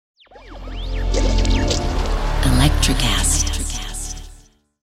Electrocast.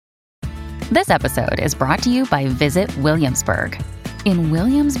 This episode is brought to you by Visit Williamsburg. In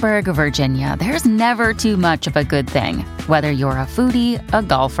Williamsburg, Virginia, there's never too much of a good thing. Whether you're a foodie, a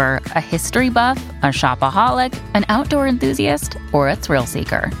golfer, a history buff, a shopaholic, an outdoor enthusiast, or a thrill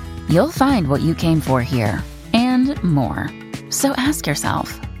seeker, you'll find what you came for here and more. So ask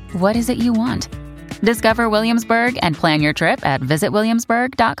yourself, what is it you want? Discover Williamsburg and plan your trip at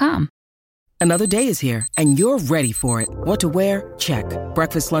visitwilliamsburg.com. Another day is here, and you're ready for it. What to wear? Check.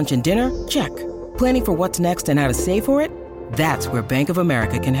 Breakfast, lunch, and dinner? Check. Planning for what's next and how to save for it? That's where Bank of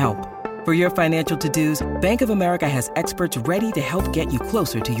America can help. For your financial to-dos, Bank of America has experts ready to help get you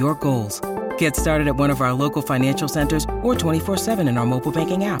closer to your goals. Get started at one of our local financial centers or 24/7 in our mobile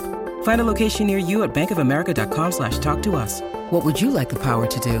banking app. Find a location near you at bankofamerica.com/talktous. What would you like the power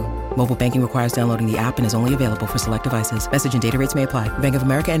to do? Mobile banking requires downloading the app and is only available for select devices. Message and data rates may apply. Bank of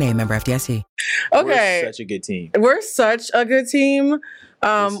America N.A., member FDIC. Okay. We're such a good team. We're such a good team.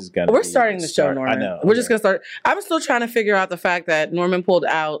 We're starting the show, Norman. I know. We're just going to start. I'm still trying to figure out the fact that Norman pulled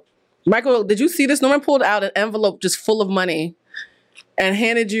out. Michael, did you see this? Norman pulled out an envelope just full of money and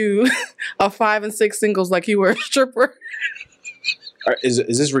handed you a 5 and 6 singles like you were a stripper. Is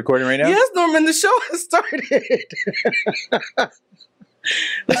this recording right now? Yes, Norman, the show has started.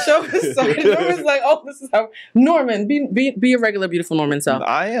 The show has started. Norman's like, oh, this is how. Norman, be a regular, beautiful Norman self.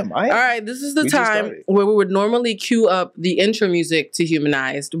 I am. All right, this is the time where we would normally cue up the intro music to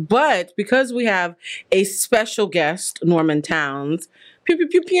Humanized, but because we have a special guest, Norman Towns, pew pew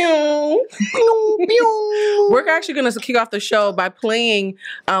pew pew, pew pew, we're actually going to kick off the show by playing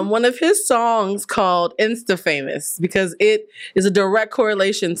one of his songs called Insta Famous, because it is a direct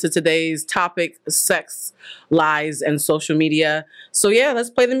correlation to today's topic, sex, lies, and social media. So yeah, let's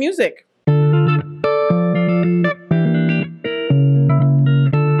play the music.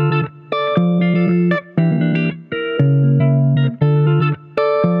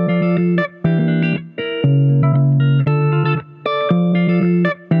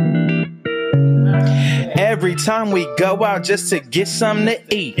 Every time we go out just to get something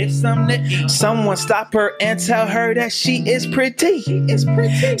to eat, someone stop her and tell her that she is pretty.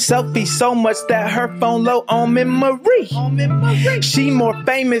 Selfie so much that her phone low on memory. She more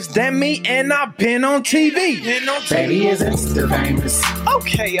famous than me and I've been on TV. Baby is Insta famous.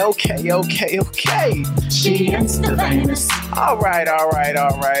 Okay. She Insta famous. All right.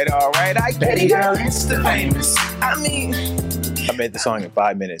 I get Baby it. girl Insta famous. I mean, I made the song in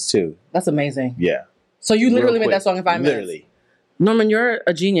 5 minutes too. That's amazing. Yeah. So you literally Real made that quick. song in 5 minutes? Literally. Norman, you're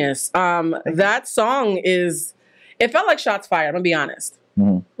a genius. That song it felt like shots fired, I'm going to be honest.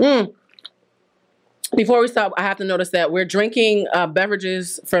 Before we stop, I have to notice that we're drinking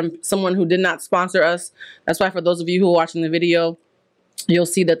beverages from someone who did not sponsor us. That's why for those of you who are watching the video, you'll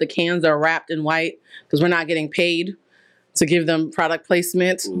see that the cans are wrapped in white because we're not getting paid to give them product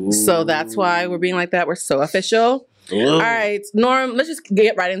placement. Ooh. So that's why we're being like that. We're so official. Ooh. All right, Norm, let's just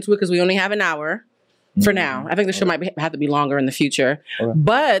get right into it because we only have an hour. For now. I think the show might have to be longer in the future. Okay.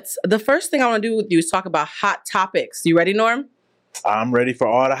 But the first thing I want to do with you is talk about hot topics. You ready, Norm? I'm ready for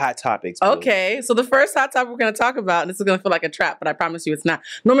all the hot topics. Bro. Okay. So the first hot topic we're going to talk about, and this is going to feel like a trap, but I promise you it's not.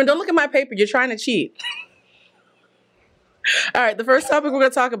 Norman, don't look at my paper. You're trying to cheat. All right. The first topic we're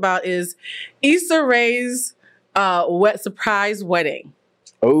going to talk about is Issa Rae's surprise wedding.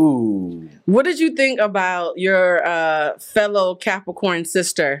 Oh. What did you think about your fellow Capricorn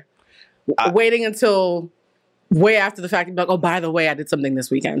sister? Waiting until way after the fact, like, oh, by the way, I did something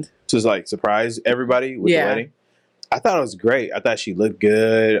this weekend. Just like surprise everybody with the wedding. I thought it was great. I thought she looked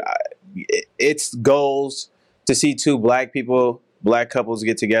good. It's goals to see two black couples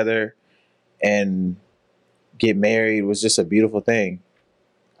get together and get married was just a beautiful thing.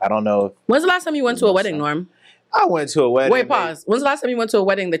 I don't know. When's the last time you went to a wedding, Norm? I went to a wedding. Wait, pause. When's the last time you went to a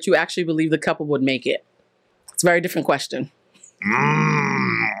wedding that you actually believed the couple would make it? It's a very different question.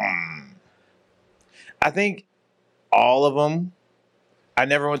 I think all of them. I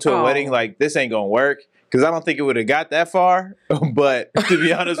never went to a wedding like this ain't gonna work because I don't think it would have got that far. But to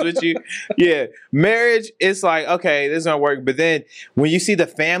be honest with you, yeah, marriage, it's like, okay, this is gonna work. But then when you see the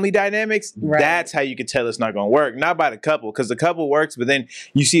family dynamics, that's how you can tell it's not gonna work. Not by the couple, because the couple works, but then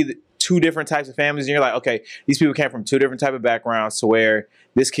you see the two different types of families and you're like, okay, these people came from two different type of backgrounds to where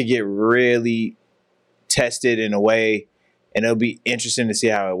this could get really tested in a way. And it'll be interesting to see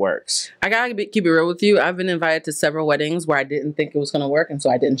how it works. I gotta keep it real with you. I've been invited to several weddings where I didn't think it was gonna work, and so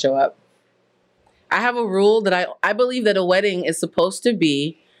I didn't show up. I have a rule that I believe that a wedding is supposed to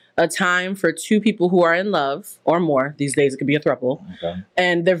be a time for two people who are in love or more. These days it could be a throuple. Okay.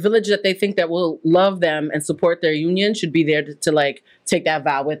 And their village that they think that will love them and support their union should be there to like take that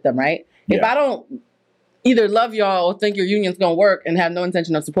vow with them, right? Yeah. If I don't either love y'all or think your union's gonna work and have no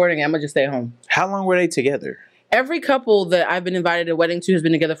intention of supporting it, I'm gonna just stay home. How long were they together? Every couple that I've been invited to a wedding to has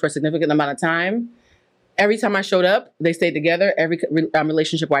been together for a significant amount of time. Every time I showed up, they stayed together. Every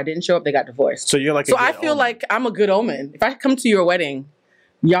relationship where I didn't show up, they got divorced. So you're like, so I feel like I'm a good omen. If I come to your wedding,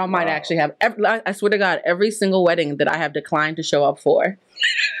 y'all might actually have. I swear to God, every single wedding that I have declined to show up for,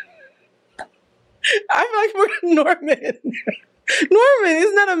 I'm like, we're Norman. Norman,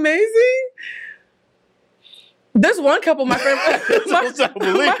 isn't that amazing? There's one couple, my friend.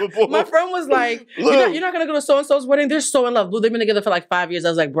 my friend was like, "You're not gonna go to so and so's wedding. They're so in love. They've been together for like 5 years." I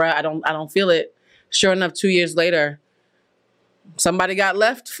was like, "Bruh, I don't feel it." Sure enough, 2 years later, somebody got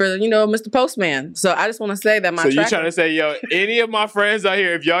left for Mr. Postman. So I just want to say that my. So you trying to say, yo, any of my friends out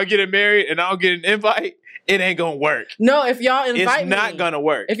here, if y'all getting married and I don't get an invite, it ain't gonna work. No, if y'all invite me, it's not gonna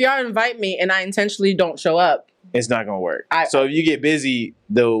work. If y'all invite me and I intentionally don't show up, it's not gonna work. So if you get busy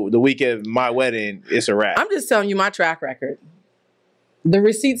the week of my wedding, it's a wrap. I'm just telling you my track record. The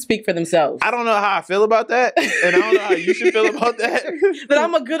receipts speak for themselves. I don't know how I feel about that, and I don't know how you should feel about that. That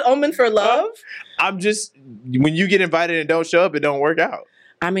I'm a good omen for love? I'm just, when you get invited and don't show up, it don't work out.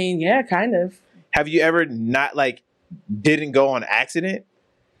 I mean, yeah, kind of. Have you ever not, didn't go on accident?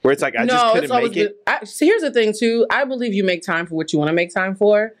 Where it's like, I just couldn't make it? See, here's the thing, too. I believe you make time for what you want to make time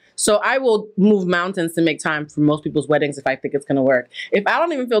for. So I will move mountains to make time for most people's weddings if I think it's going to work. If I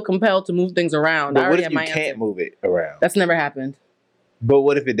don't even feel compelled to move things around, I already have my answer. What if you can't move it around? That's never happened. But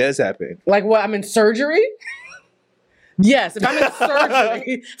what if it does happen? Like what? I'm in surgery? Yes, if I'm in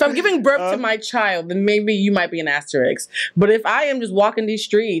surgery, if I'm giving birth to my child, then maybe you might be an asterisk. But if I am just walking these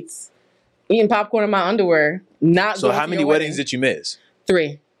streets, eating popcorn in my underwear, not So how many weddings did you miss?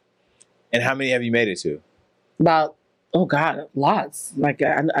 3. And how many have you made it to? About, oh God, lots. Like,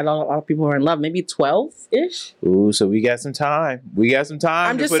 I don't know, a lot of people are in love. Maybe 12-ish? Ooh, so we got some time.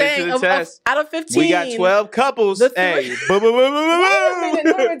 I'm just saying, it to the test. Out of 15. We got 12 couples. Hey. Wait a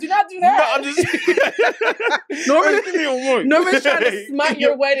minute, Norman, do not do that. No, I'm just... Norman's trying to smite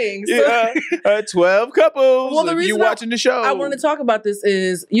your wedding. So. Yeah, 12 couples. Well, the reason you watching the show. I wanted to talk about this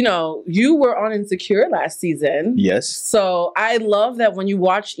is, you were on Insecure last season. Yes. So I love that when you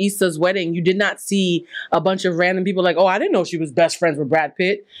watched Issa's wedding, you did not see a bunch of random people like, oh, I didn't know she was best friends with Brad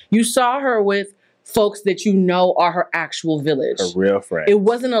Pitt. You saw her with folks that are her actual village. Her real friends. It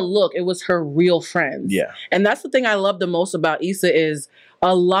wasn't a look. It was her real friends. Yeah. And that's the thing I love the most about Issa is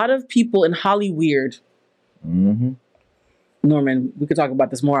a lot of people in Hollyweird. Mm-hmm. Norman, we could talk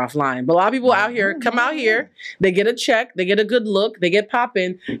about this more offline. But a lot of people out here come out here, they get a check, they get a good look, they get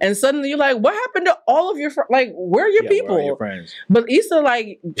popping, and suddenly you're like, what happened to all of your where are your people? Where are your friends? But Issa,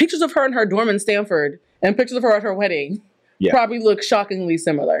 pictures of her and her dorm in Stanford and pictures of her at her wedding probably look shockingly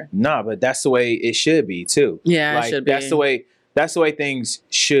similar. Nah, but that's the way it should be too. Yeah, it should be. That's the way things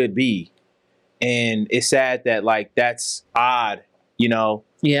should be. And it's sad that that's odd, in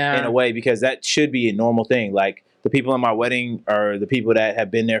a way, because that should be a normal thing. Like, the people in my wedding are the people that have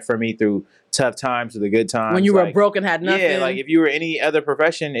been there for me through tough times or the good times. When you were broke and had nothing. Yeah, if you were any other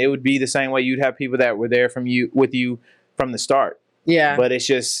profession, it would be the same way. You'd have people that were there with you from the start. Yeah. But it's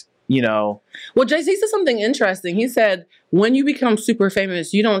just, Well, Jay-Z said something interesting. He said, when you become super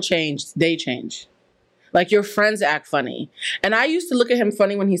famous, you don't change, they change. Like, your friends act funny. And I used to look at him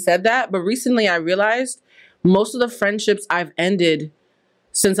funny when he said that, but recently I realized most of the friendships I've ended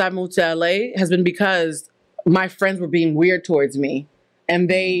since I moved to LA has been because my friends were being weird towards me, and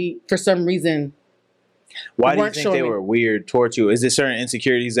they, for some reason, why do you think they were weird towards you? Is there certain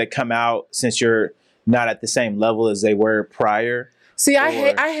insecurities that come out since you're not at the same level as they were prior? See, I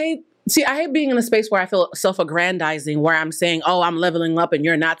hate being in a space where I feel self-aggrandizing, where I'm saying, "Oh, I'm leveling up, and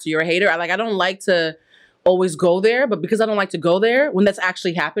you're not, so you're a hater." I don't like to always go there, but because I don't like to go there, when that's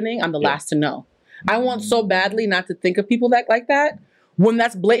actually happening, I'm the last to know. I want so badly not to think of people like that. When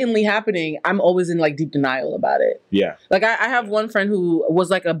that's blatantly happening, I'm always in deep denial about it. Yeah. I have one friend who was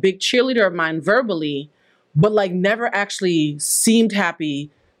a big cheerleader of mine verbally, but never actually seemed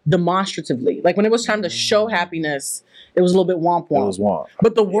happy demonstratively. When it was time to show happiness, it was a little bit womp womp. It was womp.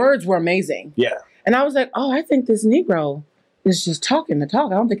 But the words were amazing. Yeah. And I was like, oh, I think this Negro is just talking the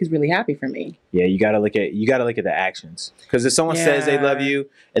talk. I don't think he's really happy for me. Yeah, you gotta look at the actions. Because if someone says they love you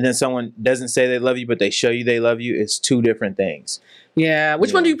and then someone doesn't say they love you, but they show you they love you, it's two different things. Yeah.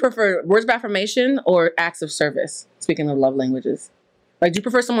 Which one do you prefer? Words of affirmation or acts of service? Speaking of love languages. Do you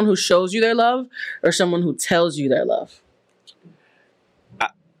prefer someone who shows you their love or someone who tells you their love?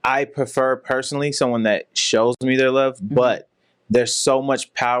 I prefer personally someone that shows me their love, but there's so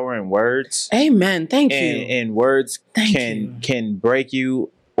much power in words. Amen. Thank you. And words can break you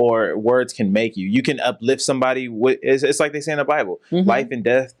or words can make you. You can uplift somebody. It's like they say in the Bible, life and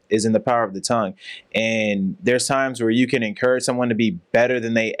death is in the power of the tongue. And there's times where you can encourage someone to be better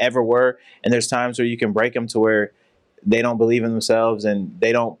than they ever were. And there's times where you can break them to where they don't believe in themselves and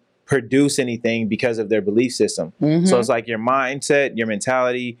they don't produce anything because of their belief system. So it's like your mindset, your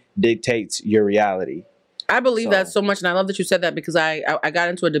mentality dictates your reality. I believe that so much, and I love that you said that, because I got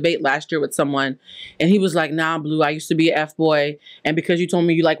into a debate last year with someone, and he was like, "Nah, Blue, I used to be an F-boy, and because you told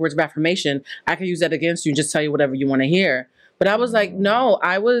me you like words of affirmation, I can use that against you and just tell you whatever you want to hear." But I was like, no,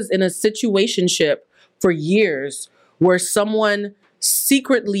 I was in a situationship for years where someone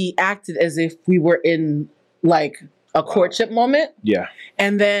secretly acted as if we were in like a courtship moment. Yeah.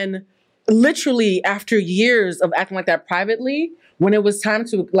 And then literally after years of acting like that privately, when it was time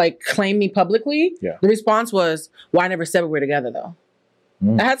to like claim me publicly, the response was, "Well, I never said we were together though."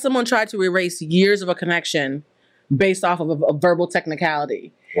 I had someone try to erase years of a connection based off of a verbal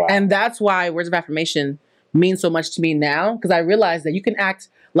technicality. Wow. And that's why words of affirmation mean so much to me now, because I realize that you can act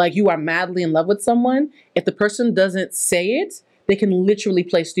like you are madly in love with someone. If the person doesn't say it, they can literally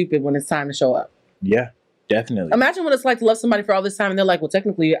play stupid when it's time to show up. Yeah, definitely. Imagine what it's like to love somebody for all this time and they're like, "Well,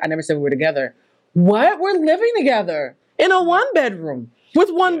 technically, I never said we were together." What? We're living together in a one bedroom with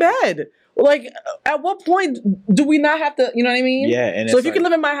one bed. Like, at what point do we not have to, you know what I mean? Yeah. And So if you can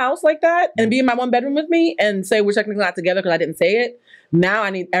live in my house like that and be in my one bedroom with me and say we're technically not together because I didn't say it, now I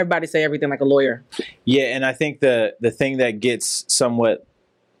need everybody to say everything like a lawyer. Yeah, and I think the thing that gets somewhat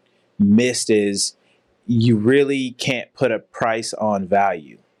missed is you really can't put a price on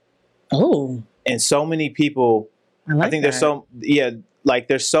value. Oh. And so many people, I think there's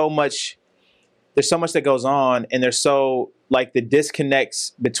so much that goes on, and there's so like the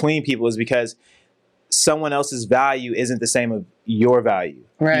disconnects between people is because someone else's value isn't the same of your value.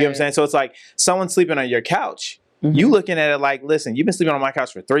 Right. You know what I'm saying? So it's like someone sleeping on your couch. You looking at it like, listen, you've been sleeping on my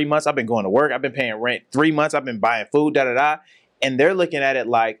couch for 3 months. I've been going to work. I've been paying rent 3 months. I've been buying food, And they're looking at it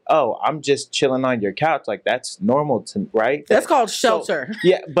like, oh, I'm just chilling on your couch. Like, that's normal to, right? That's called shelter. So,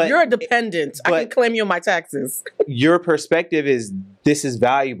 yeah, but you're a dependent. I can claim you on my taxes. Your perspective is, this is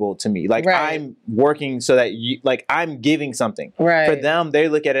valuable to me. Like, I'm working so that I'm giving something. Right. For them, they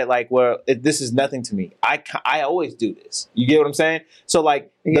look at it like, well, this is nothing to me. I always do this. You get what I'm saying? So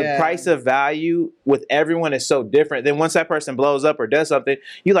like the price of value with everyone is so different. Then once that person blows up or does something,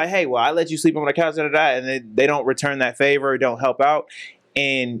 you're like, hey, well, I let you sleep on the couch, and then they don't return that favor or don't help out.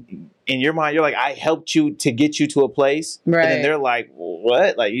 And in your mind, you're like, I helped you to get you to a place. Right. And then they're like,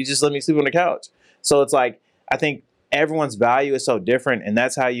 what? Like, you just let me sleep on the couch. So it's like, I think everyone's value is so different, and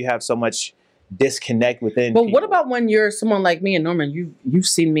that's how you have so much disconnect within But people. what about when you're someone like me? And Norman, you've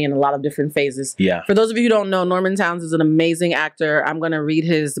seen me in a lot of different phases. Yeah. For those of you who don't know, Norman Towns is an amazing actor. I'm going to read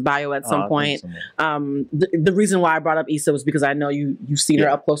his bio at some point. The reason why I brought up Issa was because I know you've seen her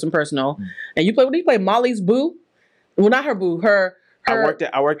up close and personal. And what do you play? Molly's boo? Well, not her boo. I worked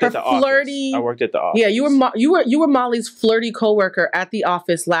at the flirty, office. I worked at the office. Yeah, you were Molly's flirty coworker at the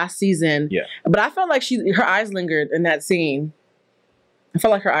office last season. Yeah. But I felt like her eyes lingered in that scene. I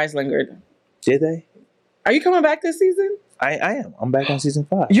felt like her eyes lingered. Did they? Are you coming back this season? I am. I'm back on season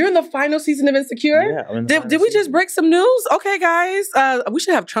 5. You're in the final season of Insecure? Yeah. I'm in the Did we just break some news? Okay, guys. We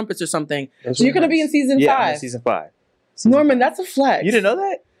should have trumpets or something. So you're going to be in season 5? Yeah, I'm in season 5. Norman, that's a flex. You didn't know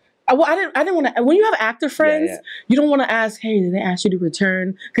that? Well, I didn't want to. When you have actor friends, you don't want to ask, hey, did they ask you to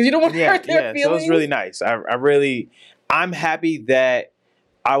return? Because you don't want to hurt their feelings. So it was really nice. I'm happy that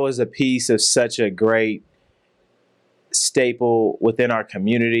I was a piece of such a great staple within our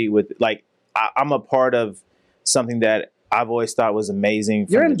community. I'm a part of something that I've always thought was amazing.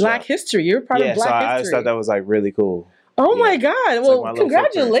 You're in Black history. You're part of Black history. I just thought that was like really cool. Oh my God. Well,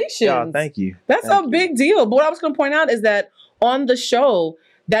 congratulations. Yeah, thank you. That's a big deal. But what I was going to point out is that on the show,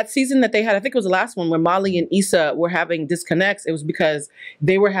 that season that they had, I think it was the last one, where Molly and Issa were having disconnects, it was because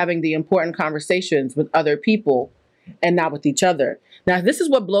they were having the important conversations with other people and not with each other. Now, this is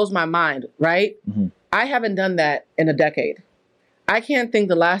what blows my mind, right? Mm-hmm. I haven't done that in a decade. I can't think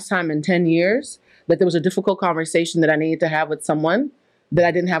the last time in 10 years that there was a difficult conversation that I needed to have with someone that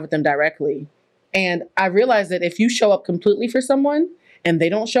I didn't have with them directly. And I realized that if you show up completely for someone and they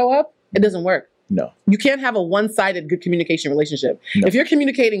don't show up, it doesn't work. No. You can't have a one-sided good communication relationship. No. If you're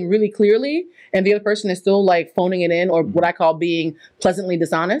communicating really clearly and the other person is still like phoning it in, or what I call being pleasantly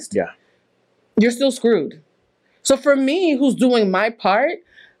dishonest, you're still screwed. So for me, who's doing my part,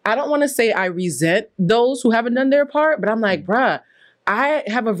 I don't want to say I resent those who haven't done their part, but I'm like, bruh, I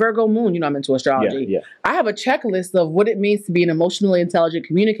have a Virgo moon. You know, I'm into astrology. Yeah. I have a checklist of what it means to be an emotionally intelligent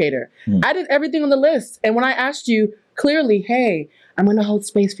communicator. I did everything on the list. And when I asked you clearly, hey, I'm going to hold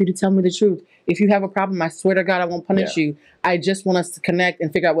space for you to tell me the truth. If you have a problem, I swear to God, I won't punish you. I just want us to connect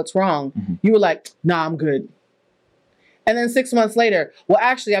and figure out what's wrong. Mm-hmm. You were like, nah, I'm good. And then 6 months later, well,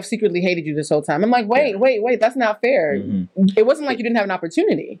 actually, I've secretly hated you this whole time. I'm like, wait, that's not fair. Mm-hmm. It wasn't like you didn't have an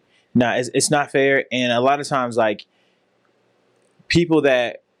opportunity. No, it's not fair. And a lot of times, like, people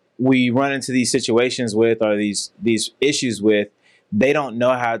that we run into these situations with or these issues with, they don't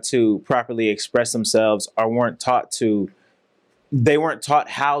know how to properly express themselves or they weren't taught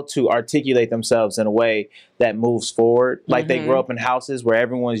how to articulate themselves in a way that moves forward. Like they grow up in houses where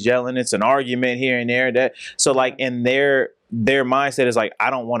everyone's yelling. It's an argument here and there. So like in their mindset is like, I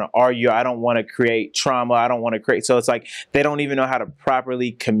don't want to argue. I don't want to create trauma. I don't want to create. So it's like they don't even know how to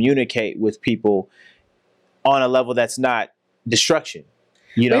properly communicate with people on a level that's not destruction.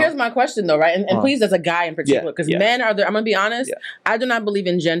 You know? But here's my question though, right? And please, as a guy in particular, because men are there. I'm going to be honest. I do not believe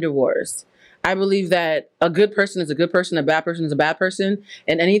in gender wars. I believe that a good person is a good person, a bad person is a bad person.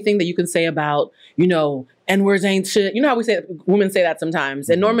 And anything that you can say about, N-words ain't shit. You know how women say that sometimes.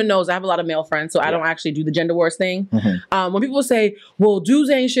 And Norman knows I have a lot of male friends, so I don't actually do the gender wars thing. When people say, well, dudes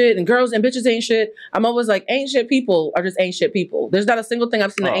ain't shit and girls and bitches ain't shit, I'm always like, ain't shit people are just ain't shit people. There's not a single thing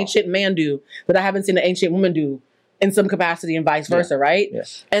I've seen an ain't shit man do that I haven't seen an ain't shit woman do in some capacity and vice versa, right?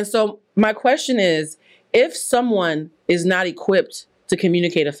 Yes. And so my question is, if someone is not equipped to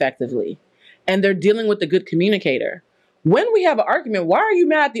communicate effectively, and they're dealing with a good communicator, when we have an argument, why are you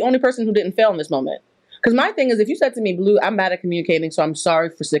mad at the only person who didn't fail in this moment? Because my thing is, if you said to me, Blue, I'm bad at communicating, so I'm sorry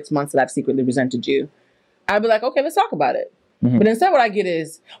for 6 months that I've secretly resented you, I'd be like, okay, let's talk about it. But instead what I get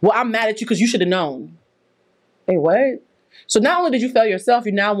is, well, I'm mad at you because you should have known. Hey, what? So not only did you fail yourself,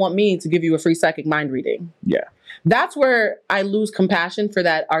 you now want me to give you a free psychic mind reading. Yeah. That's where I lose compassion for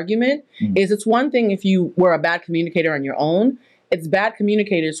that argument. Is it's one thing if you were a bad communicator on your own. It's bad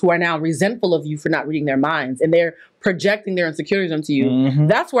communicators who are now resentful of you for not reading their minds and they're projecting their insecurities onto you.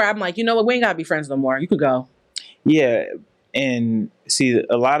 That's where I'm like, you know what? We ain't got to be friends no more. You could go. Yeah. And see,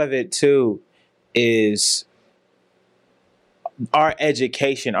 a lot of it too is our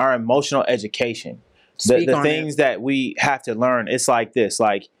education, our emotional education, the things that we have to learn. It's like this,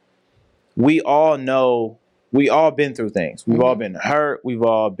 like we all know, we all been through things. We've all been hurt. We've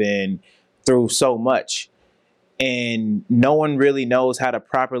all been through so much. And no one really knows how to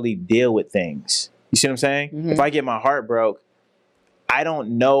properly deal with things. You see what I'm saying? If I get my heart broke, I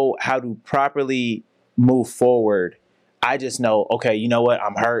don't know how to properly move forward. I just know, okay, you know what?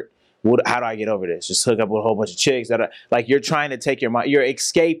 I'm hurt. How do I get over this? Just hook up with a whole bunch of chicks. Like you're trying to take your mind. You're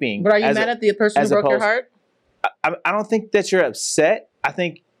escaping. But are you mad at the person who broke your heart? I don't think that you're upset. I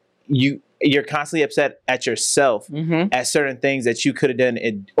think you're constantly upset at yourself at certain things that you could have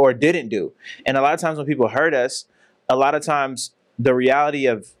done or didn't do. And a lot of times when people hurt us, a lot of times the reality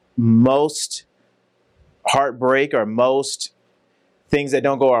of most heartbreak or most things that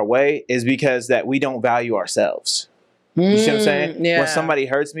don't go our way is because that we don't value ourselves. You see what I'm saying? Yeah. When somebody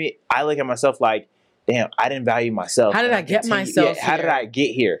hurts me, I look at myself like, damn, I didn't value myself. How did I get myself How did I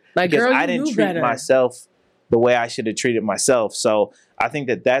get here? Like, because girl, I didn't treat myself the way I should have treated myself. So I think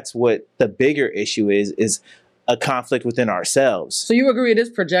that that's what the bigger issue is a conflict within ourselves. So you agree it is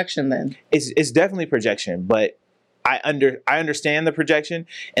projection then? It's definitely projection, but I understand the projection,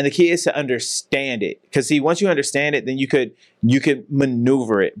 and the key is to understand it. Because see, once you understand it, then you could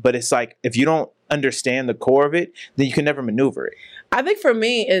maneuver it. But it's like if you don't understand the core of it, then you can never maneuver it. I think for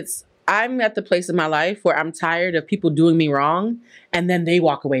me, I'm at the place in my life where I'm tired of people doing me wrong, and then they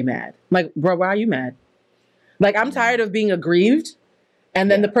walk away mad. I'm like, bro, why are you mad? Like, I'm tired of being aggrieved. And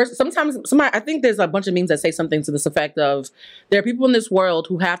then the person, somebody, I think there's a bunch of memes that say something to this effect of, there are people in this world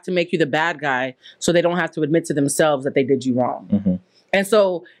who have to make you the bad guy so they don't have to admit to themselves that they did you wrong. And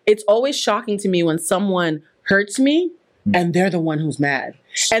so it's always shocking to me when someone hurts me and they're the one who's mad.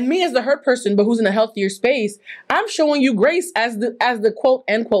 And me as the hurt person, but who's in a healthier space, I'm showing you grace as the quote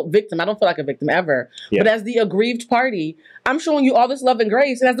unquote victim. I don't feel like a victim ever, but as the aggrieved party, I'm showing you all this love and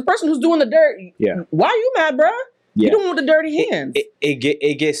grace. And as the person who's doing the dirt, why are you mad, bruh? You don't want the dirty hands.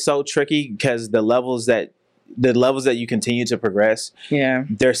 It gets so tricky because the levels that you continue to progress,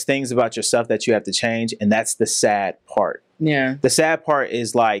 there's things about yourself that you have to change, and that's the sad part. Yeah. The sad part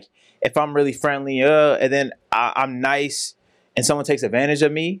is like if I'm really friendly, and then I'm nice, and someone takes advantage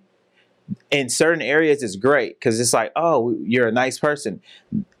of me. In certain areas, it's great because it's like, oh, you're a nice person.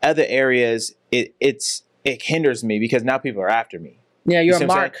 Other areas, it hinders me because now people are after me. Yeah, you're a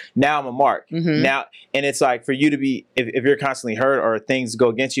mark. Now I'm a mark. Now, and it's like for you to be, if you're constantly hurt or things go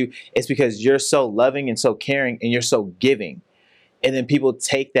against you, it's because you're so loving and so caring and you're so giving. and then people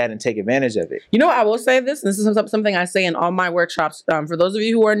take that and take advantage of it. You know, I will say this, and this is something I say in all my workshops. For those of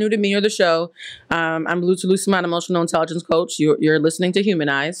you who are new to me or the show, I'm Lucy Luceman, emotional intelligence coach. You're listening to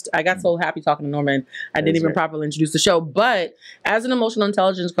Humanized. I got so happy talking to Norman, I didn't even properly introduce the show. But as an emotional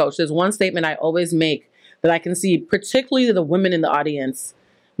intelligence coach, there's one statement I always make that I can see, particularly the women in the audience,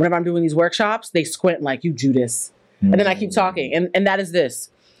 whenever I'm doing these workshops, they squint like, you Judas. And then I keep talking. And that is this.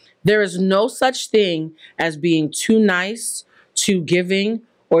 There is no such thing as being too nice, too giving,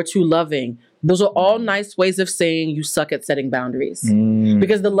 or too loving. Those are all nice ways of saying you suck at setting boundaries.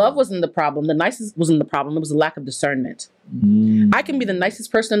 Because the love wasn't the problem. The nicest wasn't the problem. It was a lack of discernment. I can be the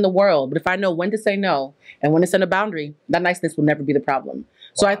nicest person in the world, but if I know when to say no and when to set a boundary, that niceness will never be the problem.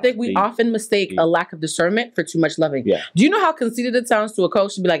 So I think we often mistake a lack of discernment for too much loving. Do you know how conceited it sounds to a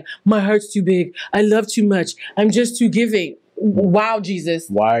coach to be like, my heart's too big. I love too much. I'm just too giving. Wow, Jesus.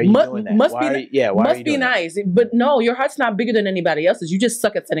 Why are you doing that? Must be nice. But no, your heart's not bigger than anybody else's. You just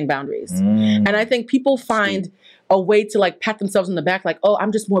suck at setting boundaries. And I think people find a way to like pat themselves in the back like, oh,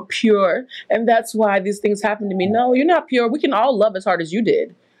 I'm just more pure. And that's why these things happen to me. No, you're not pure. We can all love as hard as you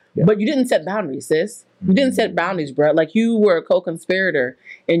did. But you didn't set boundaries, sis. You didn't set boundaries, bro. Like you were a co-conspirator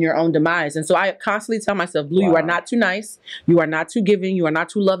in your own demise. And so I constantly tell myself, Blue, you are not too nice. You are not too giving. You are not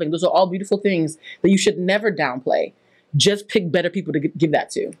too loving. Those are all beautiful things that you should never downplay. Just pick better people to give that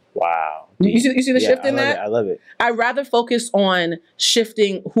to. Wow. You see the shift in that? I love it. I'd rather focus on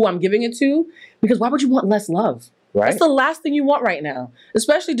shifting who I'm giving it to, because why would you want less love? Right. That's the last thing you want right now,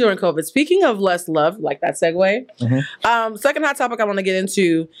 especially during COVID. Speaking of less love, like that segue, second hot topic I want to get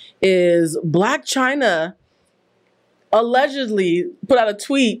into is Blac Chyna allegedly put out a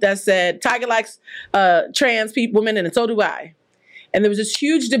tweet that said, Tiger likes trans women and so do I. And there was this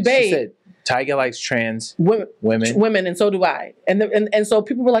huge debate. She said, Tiger likes trans women, and so do I. And so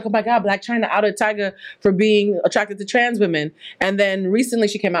people were like, oh my God, Blac Chyna outed Tiger for being attracted to trans women. And then recently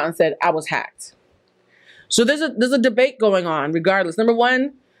she came out and said, I was hacked. So there's a debate going on regardless. Number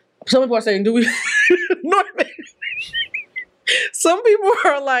one, some people are saying, do we Norman? Some people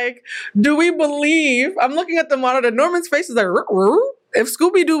are like, do we believe? I'm looking at the monitor. Norman's face is like, if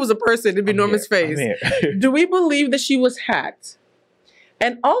Scooby-Doo was a person, it'd be Norman's face. Do we believe that she was hacked?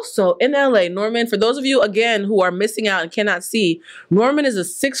 And also in LA, Norman, for those of you, again, who are missing out and cannot see, Norman is a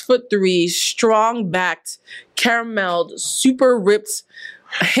 6'3", strong-backed, carameled, super ripped,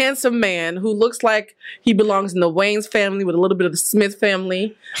 handsome man who looks like he belongs in the Wayans family with a little bit of the Smith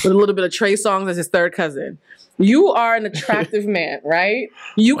family, with a little bit of Trey Songz as his third cousin. You are an attractive man, right?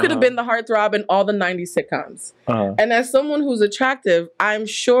 You could have been the heartthrob in all the 90s sitcoms. And as someone who's attractive, I'm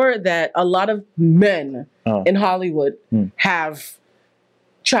sure that a lot of men in Hollywood have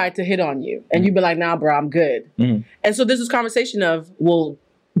tried to hit on you. And you've been like, nah, bro, I'm good. And so there's this conversation of, well,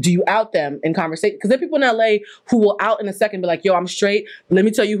 do you out them in conversation? Because there are people in LA who will out in a second, be like, yo, I'm straight. But let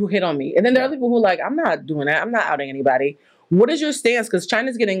me tell you who hit on me. And then there are people who are like, I'm not doing that. I'm not outing anybody. What is your stance? Because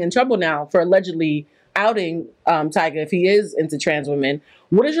China's getting in trouble now for allegedly outing Tiger if he is into trans women.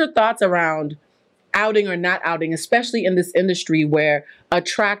 What is your thoughts around outing or not outing, especially in this industry where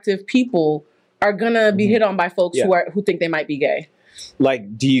attractive people are going to be hit on by folks who think they might be gay?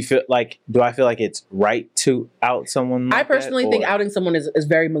 Like, do I feel like it's right to out someone like I personally think outing someone is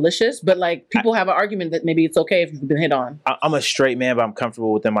very malicious, but like people have an argument that maybe it's okay if you've been hit on. I'm a straight man, but I'm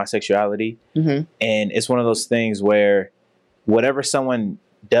comfortable within my sexuality. And it's one of those things where whatever someone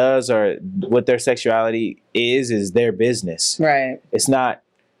does or what their sexuality is their business. Right. It's not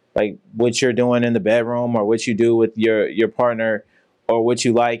like what you're doing in the bedroom or what you do with your partner or what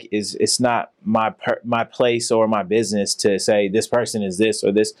you like it's not my place or my business to say this person is this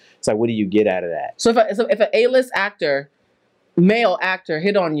or this. It's like, what do you get out of that? So if an A-list actor, male actor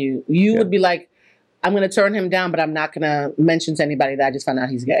hit on you, you would be like, I'm going to turn him down, but I'm not going to mention to anybody that I just found out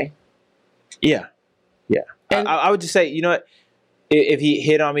he's gay. Yeah. And I would just say, you know what? If he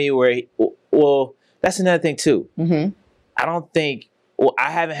hit on me well, that's another thing too. I don't think,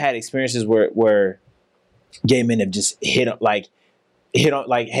 I haven't had experiences where gay men have just hit on like,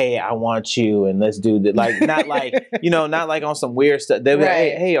 hey, I want you and let's do that. Like, not like, not like on some weird stuff. They'll be like,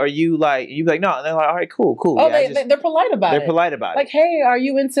 hey, are you like, you be like, no. And they're like, all right, cool. Oh, they're polite about it. They're polite about it. Like, hey, are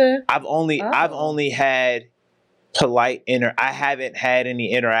you into? I've only had polite I haven't had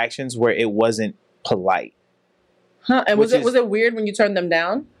any interactions where it wasn't polite. Huh? And was it weird when you turned them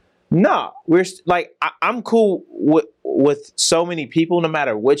down? No, we're like, I'm cool with so many people, no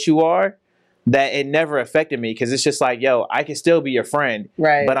matter what you are, that it never affected me because it's just like, yo, I can still be your friend,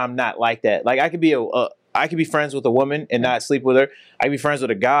 right? But I'm not like that. Like I could be friends with a woman and not sleep with her. I could be friends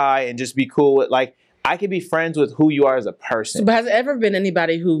with a guy and just be cool with like I could be friends with who you are as a person. But has there ever been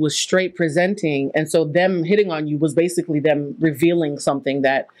anybody who was straight presenting, and so them hitting on you was basically them revealing something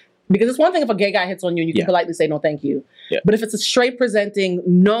that, because it's one thing if a gay guy hits on you and you can politely say no thank you. Yeah. But if it's a straight presenting,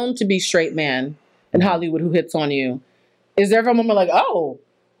 known to be straight man in Hollywood who hits on you, is there ever a moment like, oh,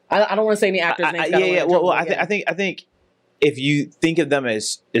 I don't want to say any actors' names. I think if you think of them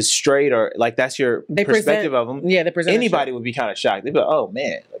as straight or like that's your perspective of them, they present anybody would be kind of shocked. They'd be like, oh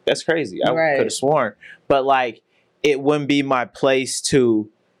man, like, that's crazy. I could have sworn. But like, it wouldn't be my place to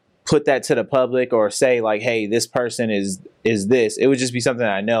put that to the public or say like, hey, this person is this. It would just be something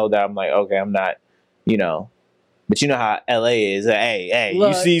I know that I'm like, okay, I'm not, but you know how LA is. Hey,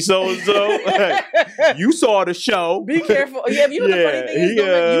 look. You see so-and-so? You saw the show. Be careful. Yeah, the funny thing is, you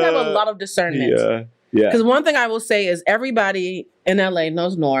have a lot of discernment. Yeah. Because one thing I will say is everybody in LA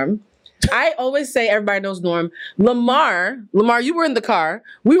knows Norm. I always say everybody knows Norm. Lamar, you were in the car.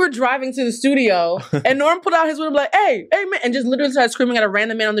 We were driving to the studio, and Norm put out his window like, hey, man, and just literally started screaming at a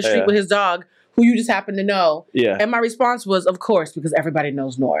random man on the street with his dog, who you just happen to know. Yeah. And my response was, of course, because everybody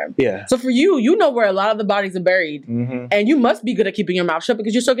knows Norm. Yeah. So for you know where a lot of the bodies are buried, mm-hmm. and you must be good at keeping your mouth shut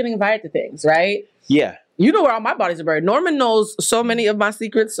because you're still getting invited to things, right? Yeah. You know where all my bodies are buried. Norman knows so many of my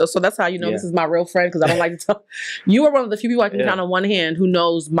secrets, so that's how you know this is my real friend, because I don't like to tell. You are one of the few people I can count on one hand who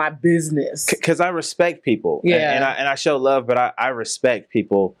knows my business. Because I respect people. Yeah. And I show love, but I respect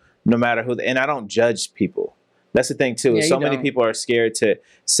people no matter who, and I don't judge people. That's the thing too. So many people are scared to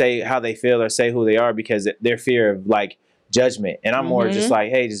say how they feel or say who they are because their fear of like judgment. And I'm more just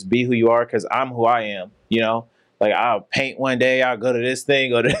like, hey, just be who you are because I'm who I am, Like I'll paint one day, I'll go to this thing,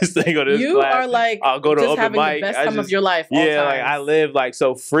 go to this thing, go to this class. You are like I'll go to just open having mic. the best time of your life. All times. Like I live like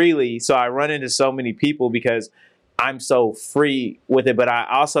so freely. So I run into so many people because I'm so free with it. But I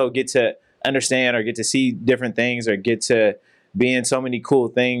also get to understand or get to see different things or get to be in so many cool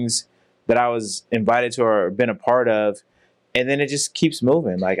things that I was invited to or been a part of. And then it just keeps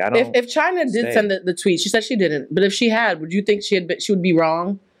moving. Like I don't. If China did send the tweet, she said she didn't. But if she had, would you think she would be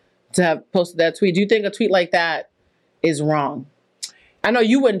wrong to have posted that tweet? Do you think a tweet like that is wrong? I know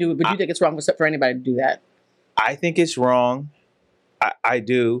you wouldn't do it, but do you think it's wrong for anybody to do that? I think it's wrong. I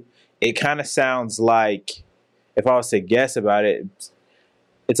do. It kind of sounds like, if I was to guess about it,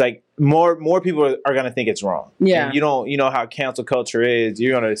 it's like more people are going to think it's wrong. Yeah. And you know how cancel culture is.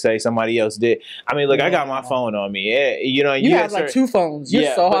 You're going to say somebody else did. I mean, look, I got my phone on me. You have like two phones.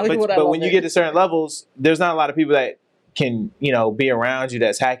 You're so Hollywood. But when you get to certain levels, there's not a lot of people that can, be around you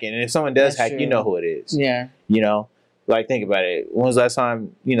that's hacking. And if someone does hack, you know who it is. Yeah. Like, think about it. When was the last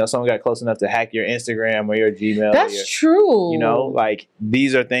time, someone got close enough to hack your Instagram or your Gmail? That's true. Like,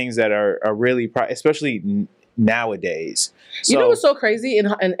 these are things that are really, especially nowadays. So, you know what's so crazy in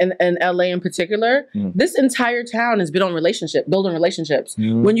LA in particular? This entire town has been on building relationships.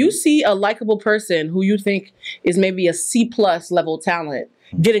 When you see a likable person who you think is maybe a C+ level talent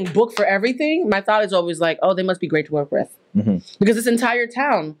getting booked for everything, my thought is always like, oh, they must be great to work with. Because this entire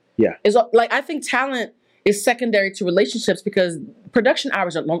town is like, I think talent is secondary to relationships because production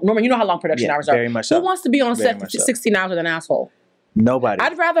hours are long. Norman, you know how long production hours are. Very much so. Who wants to be on set for 16 hours with an asshole? Nobody.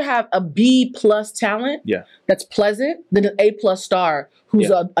 I'd rather have a B+ talent that's pleasant than an A+ star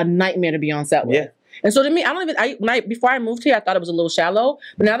who's a nightmare to be on set with. Yeah. And so to me, before I moved here, I thought it was a little shallow.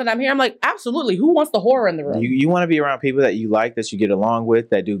 But now that I'm here, I'm like, absolutely. Who wants the horror in the room? You want to be around people that you like, that you get along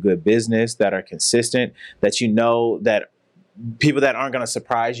with, that do good business, that are consistent, that that people that aren't going to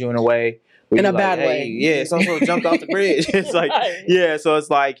surprise you in a way. In a bad way. Yeah, someone jumped off the bridge. It's like, so it's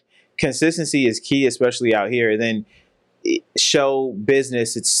like consistency is key, especially out here. Then show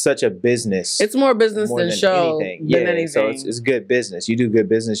business, it's such a business. It's more business than show anything. Than anything. So it's good business. You do good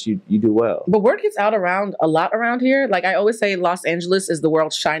business, you do well. But word gets out a lot around here. Like I always say, Los Angeles is the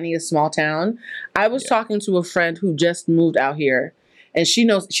world's shiniest small town. I was talking to a friend who just moved out here, and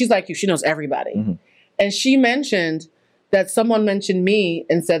she's like you, she knows everybody. And she mentioned that someone mentioned me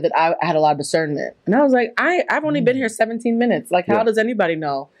and said that I had a lot of discernment. And I was like, I've only been here 17 minutes. Like, how does anybody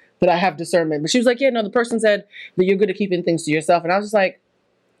know that I have discernment? But she was like, the person said that you're good at keeping things to yourself. And I was just like,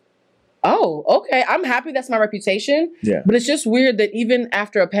 oh, okay. I'm happy that's my reputation. Yeah. But it's just weird that even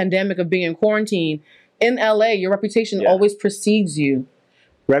after a pandemic of being in quarantine, in LA, your reputation always precedes you.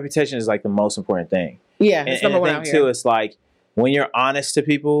 Reputation is like the most important thing. Yeah, it's number one out here. Too, it's like when you're honest to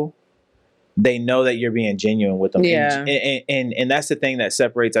people, they know that you're being genuine with them. Yeah. And that's the thing that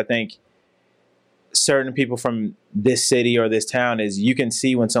separates, I think, certain people from this city or this town is you can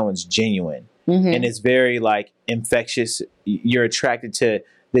see when someone's genuine. And it's very like infectious. You're attracted to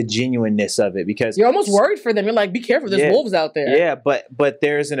the genuineness of it because you're almost worried for them. You're like, be careful, there's wolves out there. Yeah, but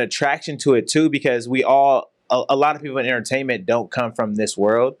there's an attraction to it too because we all a lot of people in entertainment don't come from this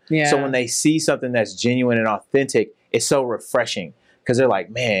world. Yeah. So when they see something that's genuine and authentic, it's so refreshing because they're like,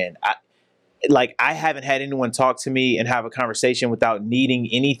 man, I haven't had anyone talk to me and have a conversation without needing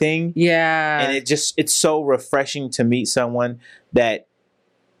anything. Yeah. And it's so refreshing to meet someone that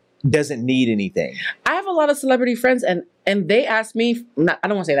doesn't need anything. I have a lot of celebrity friends, and they ask me. I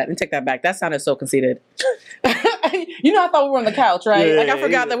don't want to say that. Let me take that back. That sounded so conceited. I thought we were on the couch, right? Yeah, like I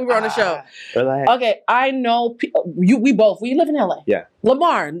forgot that we were on the show. Relax. Okay, I know we live in LA. Yeah.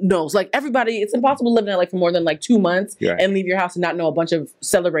 Lamar knows. Like everybody, it's impossible to live in LA for more than like 2 months and leave your house and not know a bunch of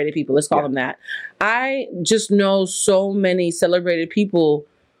celebrated people. Let's call them that. I just know so many celebrated people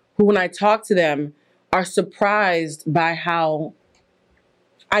who, when I talk to them, are surprised by how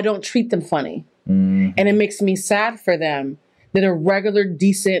I don't treat them funny. And it makes me sad for them that a regular,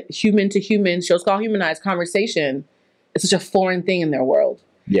 decent, human-to-human, show's called Humanized, conversation is such a foreign thing in their world.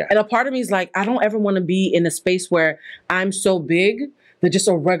 Yeah. And a part of me is like, I don't ever want to be in a space where I'm so big that just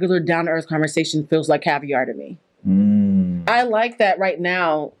a regular, down-to-earth conversation feels like caviar to me. I like that right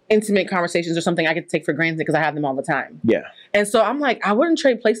now. Intimate conversations are something I can take for granted because I have them all the time. Yeah. And so I'm like, I wouldn't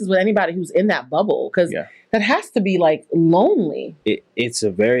trade places with anybody who's in that bubble because that has to be like lonely. It's a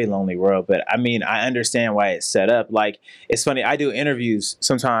very lonely world, but I mean, I understand why it's set up. Like, it's funny. I do interviews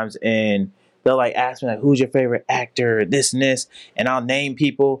sometimes and they'll like ask me like, who's your favorite actor, this and this, and I'll name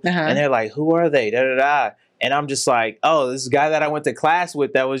people and they're like, who are they? Da da da. And I'm just like, oh, this guy that I went to class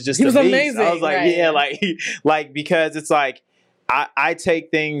with that was just he was beast. amazing. I was like, like because it's like I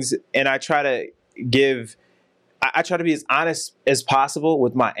take things and I try to give. I try to be as honest as possible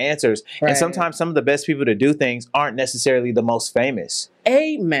with my answers. And sometimes some of the best people to do things aren't necessarily the most famous.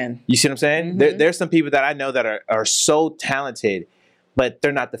 Amen. You see what I'm saying? There's some people that I know that are so talented, but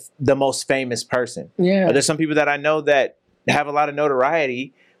they're not the most famous person. Yeah. Or there's some people that I know that have a lot of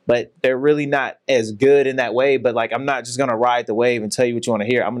notoriety, but they're really not as good in that way. But like, I'm not just going to ride the wave and tell you what you want to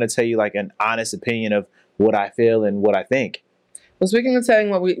hear. I'm going to tell you like an honest opinion of what I feel and what I think. Well, speaking of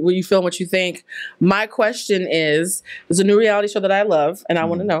telling what you feel and what you think, my question is, there's a new reality show that I love, and I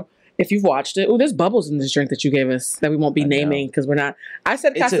want to know if you've watched it. Oh, there's bubbles in this drink that you gave us that we won't be naming because we're not. I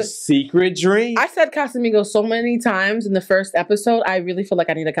said it's a secret drink. I said Casamigos so many times in the first episode. I really feel like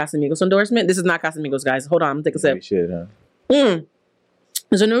I need a Casamigos endorsement. This is not Casamigos, guys. Hold on, I'm taking a sip. We should, huh?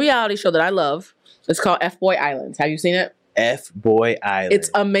 There's a new reality show that I love. It's called F-Boy Island. Have you seen it? F-Boy Island. It's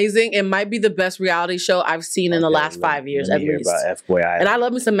amazing. It might be the best reality show I've seen in the last 5 years at least. About F-Boy Island. And I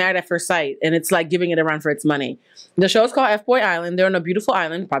love me some Married at First Sight, and it's like giving it a run for its money. The show is called F-Boy Island. They're on a beautiful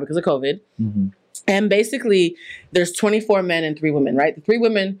island, probably because of COVID. And basically, there's 24 men and 3 women, right? The 3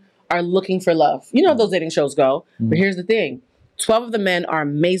 women are looking for love. You know how those dating shows go. But here's the thing. 12 of the men are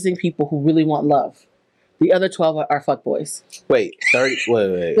amazing people who really want love. The other 12 are fuckboys. Wait, 30?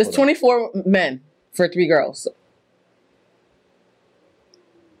 Wait. There's 24 men for 3 girls.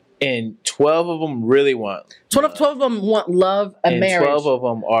 And 12 of them really want 12 of them want love and marriage. 12 of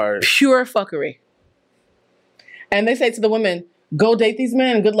them are pure fuckery. And they say to the women, go date these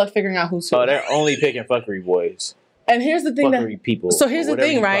men and good luck figuring out who's who. Oh, they're only picking fuckery boys. And here's the thing fuckery people. So here's the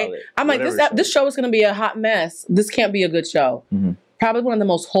thing, right? I'm like, this show is going to be a hot mess. This can't be a good show. Probably one of the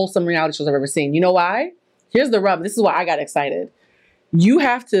most wholesome reality shows I've ever seen. You know why? Here's the rub. This is why I got excited. You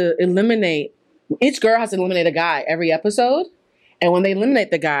have to eliminate, each girl has to eliminate a guy every episode. And when they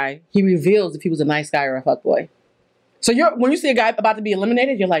eliminate the guy, he reveals if he was a nice guy or a fuckboy. So when you see a guy about to be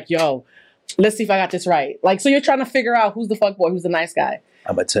eliminated, you're like, yo, let's see if I got this right. Like, so you're trying to figure out who's the fuckboy, who's the nice guy.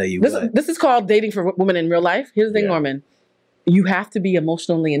 I'm going to tell you this is called dating for women in real life. Here's the thing, Norman. You have to be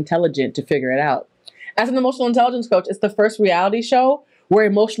emotionally intelligent to figure it out. As an emotional intelligence coach, it's the first reality show where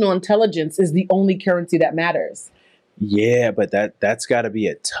emotional intelligence is the only currency that matters. Yeah, but that's got to be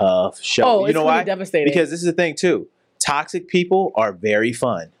a tough show. Oh, you know really why? Devastating. Because this is the thing, too. Toxic people are very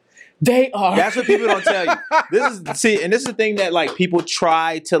fun. They are. That's what people don't tell you. This is the thing that like people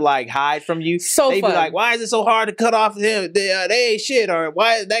try to like hide from you. They be like, why is it so hard to cut off him? They ain't shit, or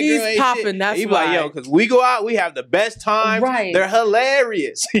why is that girl ain't popping, shit? That's you be like, yo, because we go out, we have the best time. Right. They're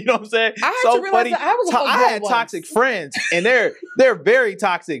hilarious. You know what I'm saying? I had to realize that I had toxic friends, and they're very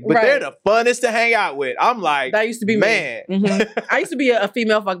toxic, but they're the funnest to hang out with. I'm like, that used to be man. I used to be a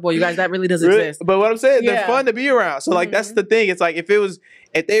female fuckboy. You guys, that really doesn't exist. But what I'm saying, they're fun to be around. So like that's the thing. It's like if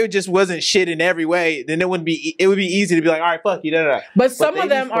they just wasn't shit in every way, then it would be easy to be like, all right, fuck you. But some of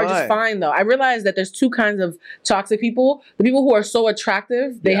them are just fine, though. I realize that there's 2 kinds of toxic people. The people who are so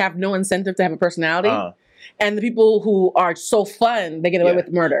attractive, they have no incentive to have a personality. And the people who are so fun, they get away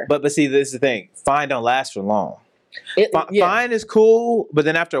with murder. But see, this is the thing. Fine don't last for long. Fine is cool, but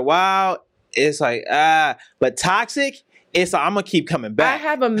then after a while, it's like, but toxic, it's I'm gonna keep coming I back.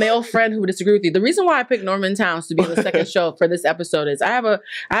 have a male friend who would disagree with you. The reason why I picked Norman Towns to be the second show for this episode is I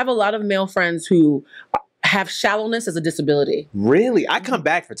have a lot of male friends who have shallowness as a disability. Really, I come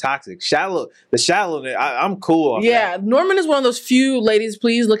back for toxic the shallowness. I'm cool. Off Yeah, that. Norman is one of those few ladies.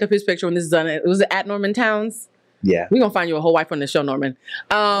 Please look up his picture when this is done. It was at Norman Towns. Yeah. We're gonna find you a whole wife on this show, Norman.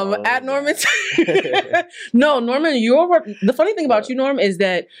 At Norman. God. No, Norman, the funny thing about you, Norm, is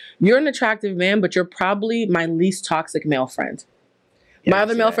that you're an attractive man, but you're probably my least toxic male friend. Yeah, My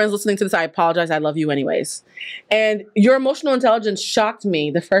other male friends listening to this, I apologize. I love you anyways. And your emotional intelligence shocked me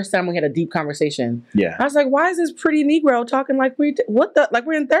the first time we had a deep conversation. Yeah. I was like, why is this pretty Negro talking like we're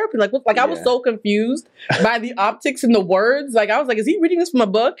in therapy? Like, what? Like I was so confused by the optics and the words. Like I was like, is he reading this from a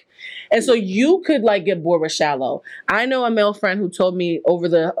book? And so you could like get bored with shallow. I know a male friend who told me over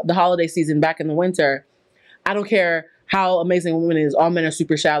the holiday season back in the winter, I don't care how amazing a woman is, all men are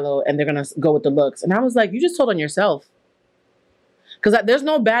super shallow and they're gonna go with the looks. And I was like, you just told on yourself. Because there's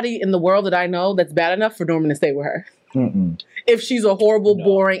no baddie in the world that I know that's bad enough for Norman to stay with her. Mm-mm. If she's a horrible,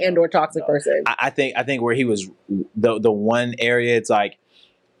 boring, and/or toxic person. I think where he was the one area, it's like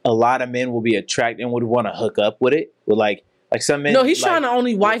a lot of men will be attracted and would want to hook up with it. With like some men. No, he's like, trying to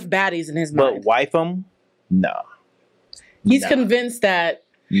only wife baddies in his but mind. wife them? No. He's No. convinced that.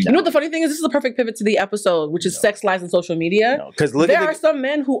 No. You know what the funny thing is? This is a perfect pivot to the episode, which is sex lies on social media. Because look There at are some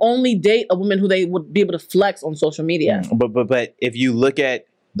men who only date a woman who they would be able to flex on social media. But if you look at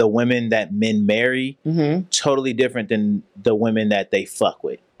the women that men marry, totally different than the women that they fuck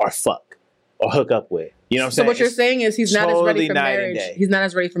with or hook up with. You know what I'm So saying? what you're saying is he's not as ready totally for night and marriage. day. He's not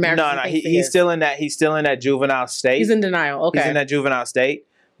as ready for marriage. No, as no, he thinks he's is. still in that. He's still in that juvenile state. He's in denial. Okay. He's in that juvenile state.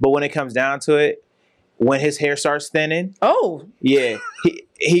 But when it comes down to it, when his hair starts thinning, oh, yeah,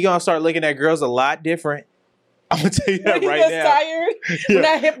 he gonna start looking at girls a lot different. I'm gonna tell you that when he right gets now. tired, when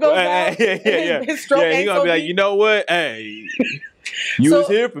that hip goes down, Yeah. his stroke He ain't gonna so be like, deep. you know what? Hey, you So- was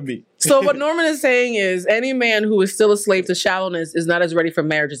here for me. So what Norman is saying is any man who is still a slave to shallowness is not as ready for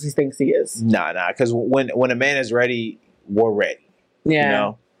marriage as he thinks he is. Nah, because when a man is ready, we're ready. Yeah. You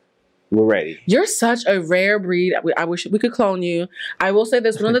know, we're ready. You're such a rare breed. I wish we could clone you. I will say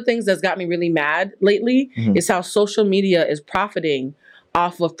this. One of the things that's got me really mad lately is how social media is profiting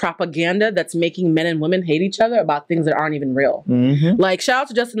off of propaganda that's making men and women hate each other about things that aren't even real. Mm-hmm. Like, shout out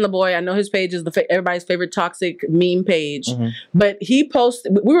to Justin LeBoy. I know his page is everybody's favorite toxic meme page. But he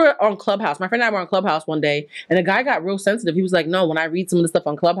posted, we were on Clubhouse. My friend and I were on Clubhouse one day, and a guy got real sensitive. He was like, no, when I read some of the stuff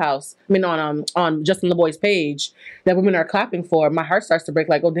on Clubhouse, on Justin LeBoy's page that women are clapping for, my heart starts to break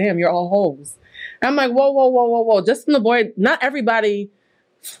like, oh, damn, you're all hoes. And I'm like, whoa. Justin LeBoy, not everybody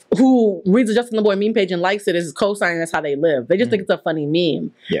who reads the Justin LeBoy meme page and likes it is co-signing that's how they live. They just think it's a funny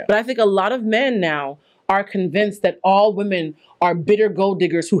meme. Yeah. But I think a lot of men now are convinced that all women are bitter gold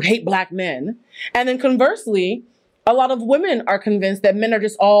diggers who hate black men. And then conversely, a lot of women are convinced that men are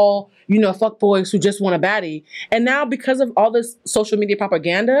just all, fuck boys who just want a baddie. And now because of all this social media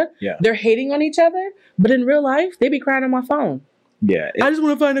propaganda, they're hating on each other. But in real life, they be crying on my phone. Yeah. I just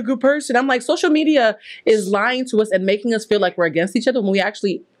want to find a good person. I'm like, social media is lying to us and making us feel like we're against each other when we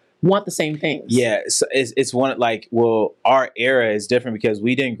actually want the same things. Yeah, it's one our era is different because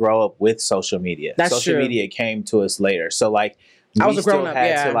we didn't grow up with social media. That's social true. media came to us later. So I was a still grown-up,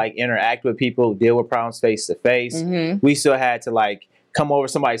 had to interact with people, deal with problems face to face. We still had to come over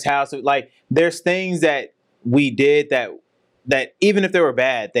somebody's house. There's things that we did that even if they were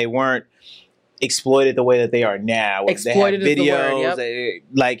bad, they weren't exploited the way that they are now. Exploited they have is the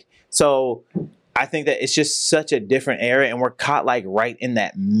videos, word, yep. So I think that it's just such a different era, and we're caught right in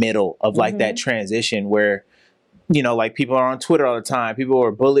that middle of that transition where, people are on Twitter all the time. People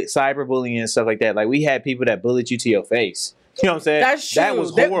are cyberbullying and stuff like that. We had people that bullied you to your face. You know what I'm saying? That's true. That was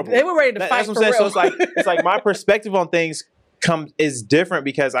horrible. They were ready to fight that's for what I'm saying. real. So it's like my perspective on things is different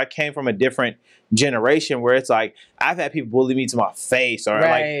because I came from a different generation where it's I've had people bully me to my face, or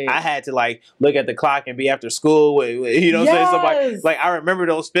Right. I had to look at the clock and be after school with you know what I'm saying? Yes. So I remember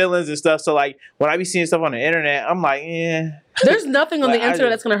those feelings and stuff. So when I be seeing stuff on the internet, I'm like, yeah. There's nothing on the I internet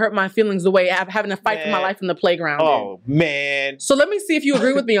that's going to hurt my feelings the way having to fight for my Man. life in the playground. Oh man. So let me see if you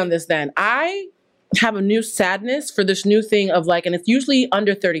agree with me on this then. I have a new sadness for this new thing of and it's usually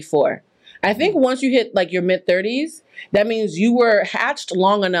under 34. I think once you hit your mid 30s, that means you were hatched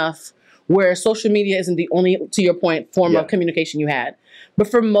long enough where social media isn't the only, to your point, form of communication you had. But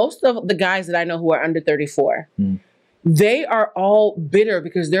for most of the guys that I know who are under 34, they are all bitter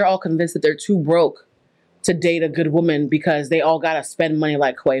because they're all convinced that they're too broke to date a good woman because they all got to spend money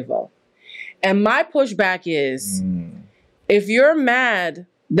like Quavo. And my pushback is, if you're mad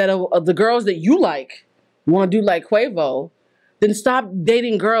that the girls that you like want to do like Quavo, then stop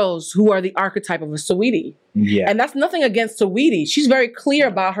dating girls who are the archetype of a sweetie. Yeah. And that's nothing against Saweetie. She's very clear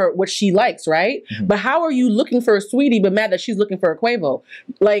about what she likes, right? But how are you looking for a Sweetie but mad that she's looking for a Quavo?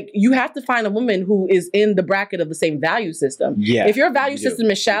 Like, you have to find a woman who is in the bracket of the same value system. Yeah, if your value you do.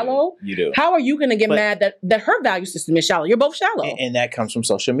 system is shallow, You do. how are you going to get mad that her value system is shallow? You're both shallow. And that comes from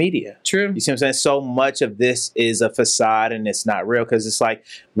social media. True. You see what I'm saying? So much of this is a facade and it's not real, because it's like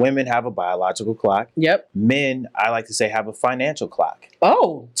women have a biological clock. Yep. Men, I like to say, have a financial clock,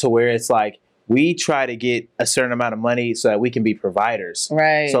 Oh, to where it's like we try to get a certain amount of money so that we can be providers.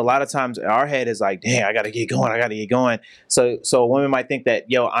 right. So a lot of times our head is like, dang, I got to get going. So a woman might think that,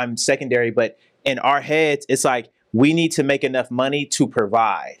 yo, I'm secondary, but in our heads, it's like we need to make enough money to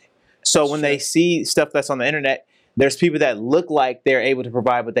provide. So when they see stuff that's on the internet, there's people that look like they're able to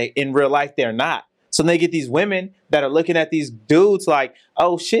provide, but in real life, they're not. So they get these women that are looking at these dudes like,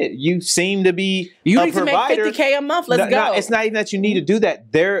 oh shit, you seem to be you a need provider. to make $50K a month. Let's go. No, it's not even that you need to do that.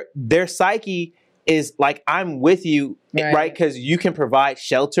 Their psyche is like, I'm with you, right? Because you can provide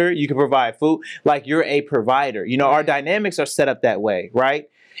shelter, you can provide food, like you're a provider. You know, our dynamics are set up that way, right?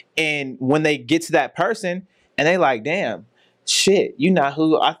 And when they get to that person and they like, damn, shit, you're not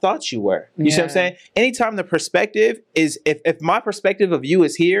who I thought you were. You see what I'm saying? Anytime the perspective is, if my perspective of you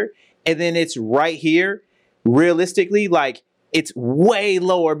is here and then it's right here, realistically, like it's way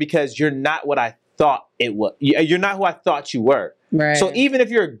lower because you're not what I thought it was. You're not who I thought you were. Right. So even if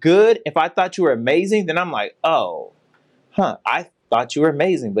you're good, if I thought you were amazing, then I'm like, oh, I thought you were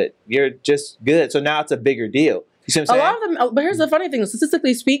amazing, but you're just good. So now it's a bigger deal. You see what I'm saying? A lot of them, but here's the funny thing,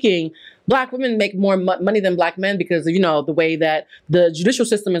 statistically speaking, Black women make more money than Black men because, you know, the way that the judicial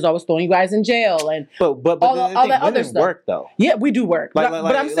system is always throwing you guys in jail and but all that other women stuff. work though. Yeah, we do work. But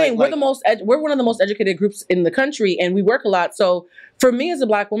I'm saying we're one of the most educated groups in the country, and we work a lot. So for me as a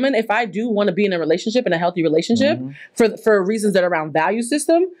Black woman, if I do want to be in a relationship, in a healthy relationship, for reasons that are around value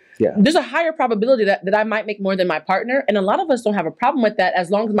system, there's a higher probability that I might make more than my partner. And a lot of us don't have a problem with that as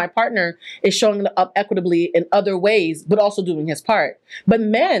long as my partner is showing up equitably in other ways, but also doing his part. But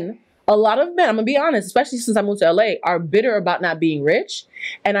men, a lot of men, I'm gonna be honest, especially since I moved to LA, are bitter about not being rich.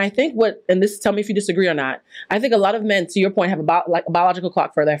 And I think and this, tell me if you disagree or not, I think a lot of men, to your point, have a biological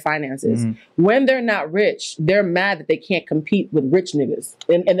clock for their finances. When they're not rich, they're mad that they can't compete with rich niggas.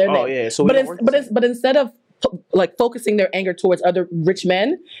 And they're So but instead of like focusing their anger towards other rich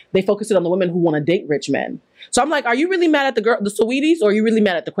men, they focus it on the women who want to date rich men. So I'm like, are you really mad at the Saweeties, or are you really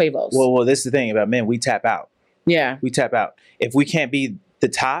mad at the Quavos? Well, this is the thing about men. We tap out. Yeah. We tap out. If we can't be the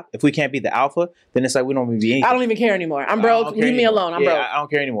top, if we can't be the alpha, then it's like we don't even be anything. I don't even care anymore. I'm broke. Leave me alone. I'm broke. I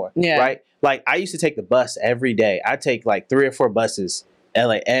don't care anymore. Yeah. Right? Like, I used to take the bus every day. I take like 3 or 4 buses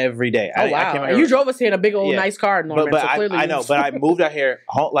LA every day. Oh, wow. You drove us here in a big old nice car, Norman. But so clearly I know, but I moved out here.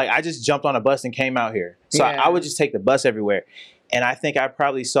 Like, I just jumped on a bus and came out here. So I would just take the bus everywhere. And I think I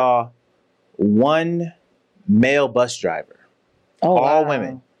probably saw one male bus driver. All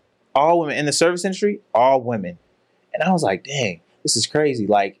women. All women. In the service industry, all women. And I was like, dang, this is crazy.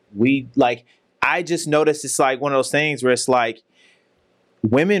 I just noticed it's like one of those things where it's like,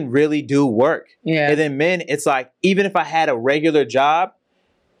 women really do work. Yeah. And then men, it's like, even if I had a regular job,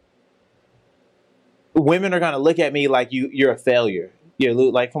 women are going to look at me like you're a failure. You're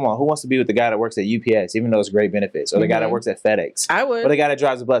like, come on, who wants to be with the guy that works at UPS, even though it's great benefits, or the guy that works at FedEx? I would. Or the guy that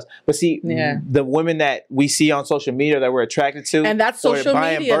drives the bus. But see, the women that we see on social media that we're attracted to, and that's social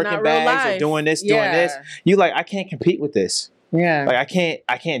media, Birkin not real bags, life. or doing this, you like, I can't compete with this. Yeah. Like,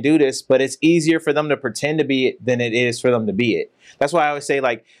 I can't do this, but it's easier for them to pretend to be it than it is for them to be it. That's why I always say,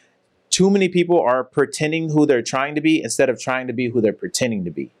 like, too many people are pretending who they're trying to be instead of trying to be who they're pretending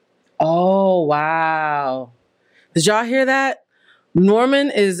to be. Oh, wow. Did y'all hear that?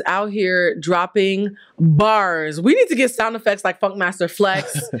 Norman is out here dropping bars. We need to get sound effects like Funkmaster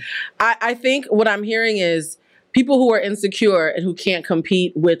Flex. I think what I'm hearing is people who are insecure and who can't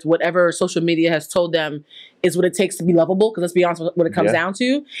compete with whatever social media has told them is what it takes to be lovable. Because let's be honest, what it comes down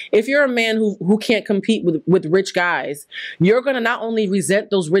to, if you're a man who can't compete with rich guys, you're going to not only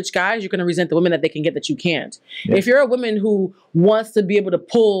resent those rich guys, you're going to resent the women that they can get that you can't. Yeah. If you're a woman who wants to be able to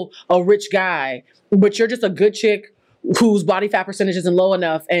pull a rich guy, but you're just a good chick whose body fat percentage isn't low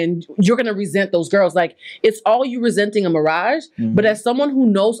enough, and you're going to resent those girls. Like, it's all you resenting a mirage. But as someone who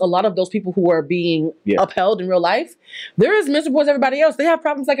knows a lot of those people who are being upheld in real life, they're as miserable as everybody else. They have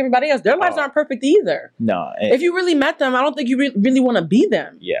problems like everybody else. Their lives aren't perfect either. No. If you really met them, I don't think you really want to be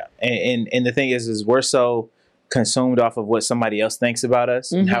them. Yeah. And the thing is we're so consumed off of what somebody else thinks about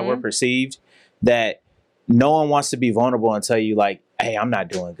us and how we're perceived that no one wants to be vulnerable and tell you, like, hey, I'm not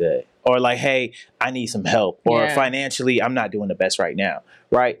doing good. Or like, hey, I need some help. Or financially, I'm not doing the best right now.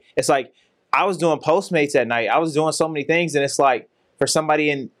 Right? It's like, I was doing Postmates at night. I was doing so many things. And it's like, for somebody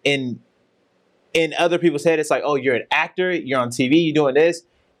in in other people's head, it's like, oh, you're an actor, you're on TV, you're doing this,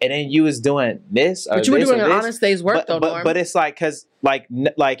 and then you was doing this. But you were doing an honest day's work, though, Norm. But it's like, because like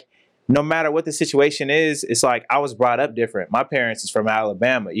no matter what the situation is, it's like I was brought up different. My parents is from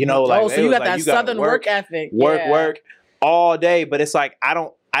Alabama, you know, like, so you got that Southern work ethic, work all day. But it's like I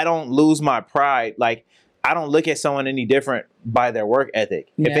don't lose my pride. Like I don't look at someone any different by their work ethic.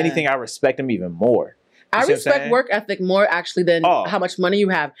 If anything, I respect them even more. I respect work ethic more actually than how much money you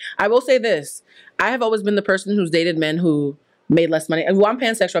have. I will say this: I have always been the person who's dated men who made less money. Well, I'm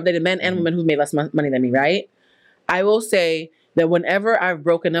pansexual. I've dated men and women who made less money than me. Right? I will say that whenever I've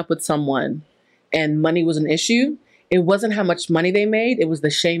broken up with someone and money was an issue, it wasn't how much money they made, it was the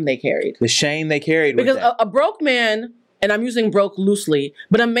shame they carried. The shame they carried. Because a broke man, and I'm using broke loosely,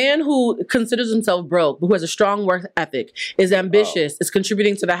 but a man who considers himself broke, but who has a strong work ethic, is ambitious, is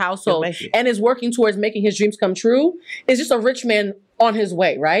contributing to the household, and is working towards making his dreams come true, is just a rich man on his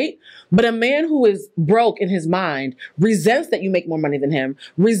way, right? But a man who is broke in his mind resents that you make more money than him,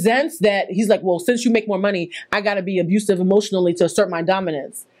 resents that he's like, well, since you make more money, I got to be abusive emotionally to assert my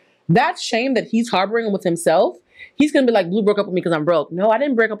dominance. That shame that he's harboring with himself, he's going to be like, Blue broke up with me because I'm broke. No, I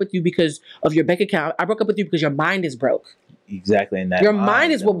didn't break up with you because of your bank account. I broke up with you because your mind is broke. Exactly. And that your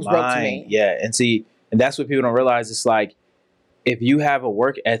mind is what was broke to me. Yeah. And see, and that's what people don't realize. It's like, if you have a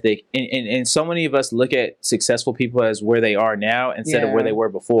work ethic, and so many of us look at successful people as where they are now instead of where they were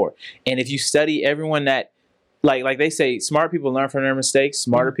before. And if you study everyone that, like they say, smart people learn from their mistakes,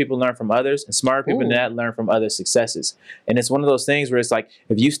 smarter people learn from others, and smarter people than that learn from other successes. And it's one of those things where it's like,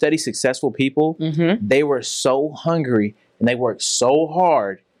 if you study successful people, they were so hungry and they worked so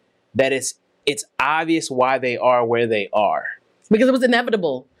hard that it's obvious why they are where they are. Because it was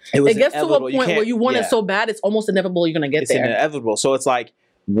inevitable. It gets to a point where you want it so bad, it's almost inevitable you're going to get there. It's inevitable. So it's like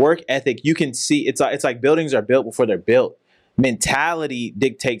work ethic. You can see, it's like buildings are built before they're built. Mentality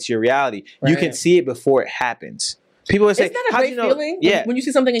dictates your reality. Right. You can see it before it happens. People would say, isn't that a great feeling? Yeah. When you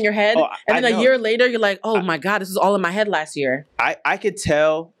see something in your head, and then a year later, you're like, oh my God, this is all in my head last year. I could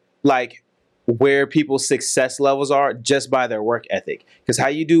tell, like, where people's success levels are just by their work ethic. Because how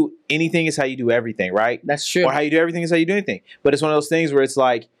you do anything is how you do everything, right? That's true. Or how you do everything is how you do anything. But it's one of those things where it's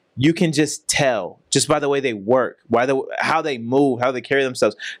like, you can just tell just by the way they work, how they move, how they carry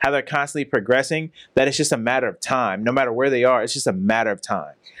themselves, how they're constantly progressing, that it's just a matter of time. No matter where they are, it's just a matter of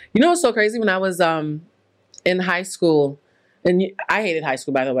time. You know what's so crazy? When I was in high school, and I hated high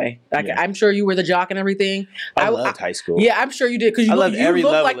school, by the way. Like, I'm sure you were the jock and everything. I loved high school. Yeah, I'm sure you did. Because you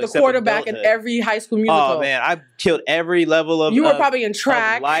look like the quarterback in every high school musical. Oh, man. I killed every level of You were probably in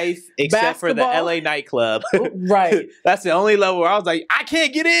track, life, except basketball. for the LA nightclub. Right. That's the only level where I was like, I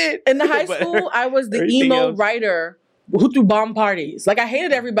can't get in. In the high school, I was the emo writer who threw bomb parties. Like, I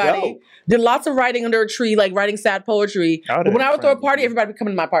hated everybody. Did lots of writing under a tree, like writing sad poetry. But when I would throw a party, everybody would come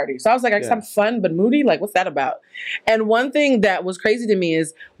to my party. So I was like, I guess I'm fun but moody. Like, what's that about? And one thing that was crazy to me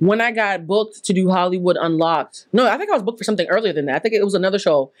is when I got booked to do Hollywood Unlocked. No, I think I was booked for something earlier than that. I think it was another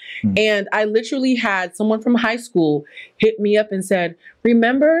show. And I literally had someone from high school hit me up and said,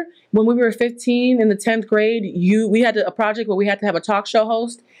 remember when we were 15 in the 10th grade, we had a project where we had to have a talk show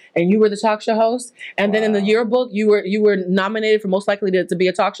host, and you were the talk show host. And then in the yearbook, you were nominated for most likely to be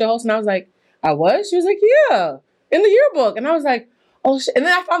a talk show host. And I was like, I was? She was like, yeah, in the yearbook. And I was like, oh shit. And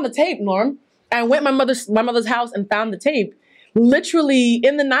then I found the tape, Norm. I went to my mother's house and found the tape. Literally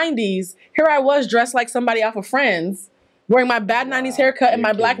in the 90s, here I was dressed like somebody off of Friends, wearing my bad 90s haircut and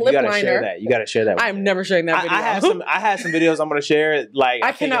my black lip liner. You gotta share that. I'm never sharing that video. I had some videos I'm gonna share. Like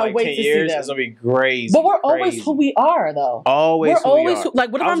I cannot wait to see them. It's gonna be crazy. But we're always who we are, though. Always, we're always who,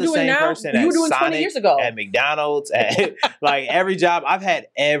 like what if I'm doing now? You were doing Sonic, 20 years ago at McDonald's, at like every job. I've had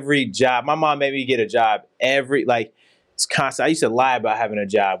every job. My mom made me get a job it's constant. I used to lie about having a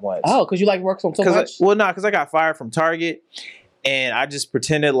job once. Oh, because you like work so much? Because I got fired from Target, and I just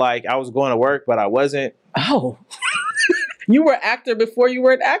pretended like I was going to work, but I wasn't. Oh. You were an actor before you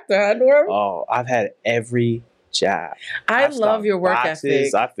were an actor, huh, Norm? Oh, I've had every job. I love your work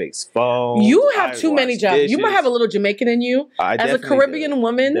ethic. I fix phones. You have too many jobs. Dishes. You might have a little Jamaican in you. As a Caribbean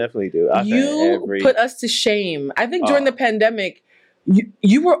woman, definitely do. You put us to shame. I think during the pandemic,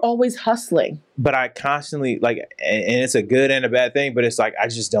 you were always hustling. But I constantly, and it's a good and a bad thing, but it's like, I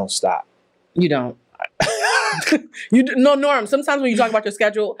just don't stop. You don't. No, Norm, sometimes when you talk about your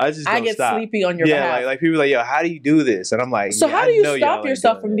schedule, I get sleepy on your behalf. Like people are like, yo, how do you do this? And I'm like, so how do you stop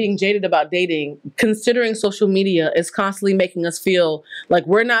yourself from being jaded about dating, considering social media is constantly making us feel like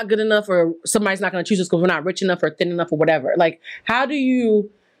we're not good enough, or somebody's not going to choose us because we're not rich enough or thin enough or whatever? Like, how do you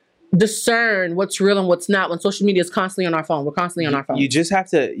discern what's real and what's not when social media is constantly on our phone? We're constantly on our phone. You just have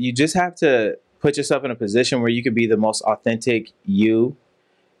to put yourself in a position where you could be the most authentic you.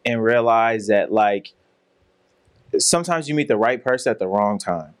 and realize that like sometimes you meet the right person at the wrong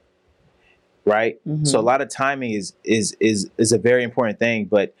time. Right? Mm-hmm. So a lot of timing is a very important thing,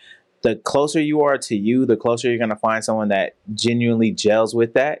 but the closer you are to you, the closer you're going to find someone that genuinely gels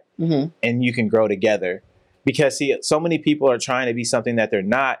with that, and you can grow together. Because see, so many people are trying to be something that they're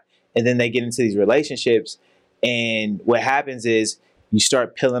not, and then they get into these relationships, and what happens is you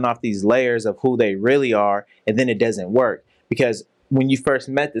start peeling off these layers of who they really are, and then it doesn't work. Because when you first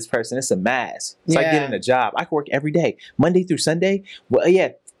met this person, it's a mask. It's like getting a job. I can work every day, Monday through Sunday. Well,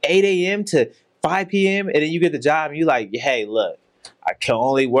 8 a.m. to 5 p.m. And then you get the job and you like, hey, look, I can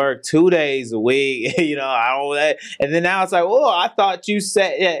only work 2 days a week. I don't that. And then now it's like, oh, I thought you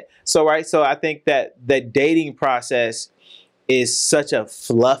said. So I think that the dating process is such a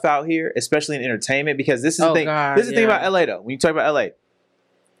fluff out here, especially in entertainment, because this is the thing. This is the thing about LA though. When you talk about LA,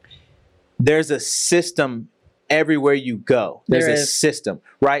 there's a system everywhere you go. There's a system,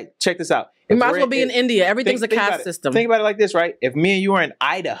 right? Check this out. It might as well be in India. Everything's a caste system. Think about it like this, right? If me and you are in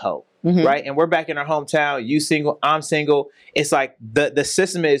Idaho, right, and we're back in our hometown, you single, I'm single, it's like the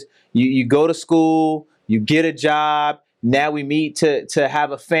system is you go to school, you get a job, now we meet to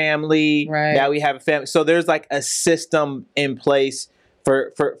have a family, right. Now we have a family. So there's like a system in place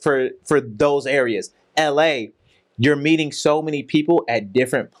for those areas. LA, you're meeting so many people at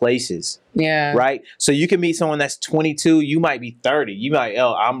different places. Yeah. Right? So you can meet someone that's 22, you might be 30. You might,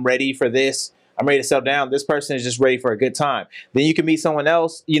 I'm ready for this. I'm ready to settle down. This person is just ready for a good time. Then you can meet someone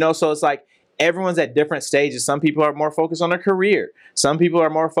else, so it's like everyone's at different stages. Some people are more focused on their career. Some people are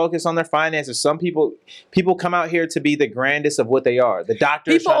more focused on their finances. Some people come out here to be the grandest of what they are. The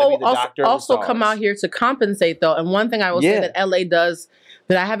doctor is trying to be the doctor also of the stars. come out here to compensate though. And one thing I will say that LA does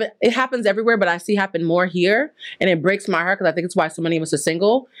that it happens everywhere, but I see happen more here, and it breaks my heart because I think it's why so many of us are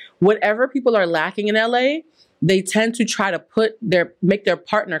single. Whatever people are lacking in LA, they tend to try to make their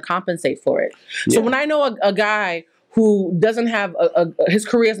partner compensate for it. Yeah. So when I know a guy who doesn't have his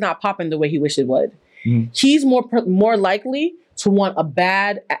career is not popping the way he wished it would, he's more likely to want a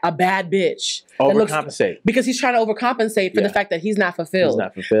bad bitch. Overcompensate. Because he's trying to overcompensate for the fact that he's not fulfilled. He's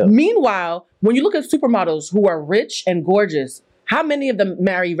not fulfilled. Meanwhile, when you look at supermodels who are rich and gorgeous, how many of them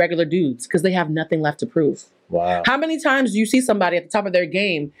marry regular dudes? Because they have nothing left to prove. Wow. How many times do you see somebody at the top of their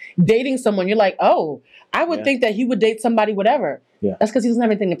game dating someone? You're like, oh, I would think that he would date somebody, whatever. Yeah. That's because he doesn't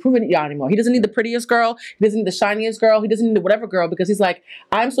have anything to prove it y'all anymore. He doesn't need the prettiest girl. He doesn't need the shiniest girl. He doesn't need the whatever girl, because he's like,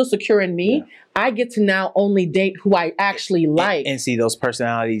 I'm so secure in me. Yeah. I get to now only date who I actually like. And see, those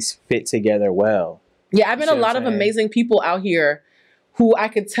personalities fit together well. Yeah, I've met a lot of amazing people out here who I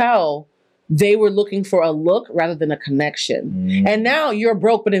could tell they were looking for a look rather than a connection. And now you're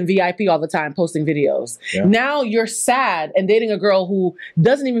broke but in VIP all the time posting videos. Yeah. Now you're sad and dating a girl who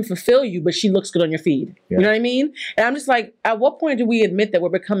doesn't even fulfill you, but she looks good on your feed. Yeah. You know what I mean? And I'm just like, at what point do we admit that we're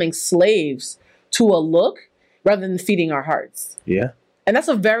becoming slaves to a look rather than feeding our hearts? Yeah. And that's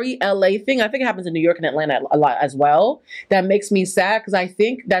a very LA thing. I think it happens in New York and Atlanta a lot as well. That makes me sad because I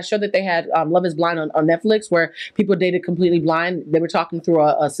think that show that they had, Love is Blind on Netflix, where people dated completely blind. They were talking through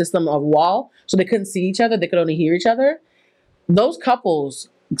a system of wall, so they couldn't see each other. They could only hear each other. Those couples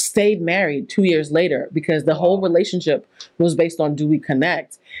stayed married 2 years later because the whole relationship was based on, do we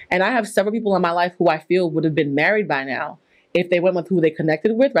connect? And I have several people in my life who I feel would have been married by now if they went with who they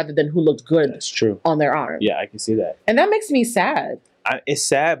connected with rather than who looked good. That's true. On their arm. Yeah, I can see that. And that makes me sad. It's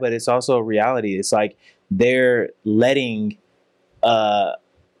sad, but it's also a reality. It's like they're letting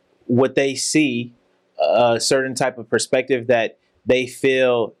what they see, a certain type of perspective that they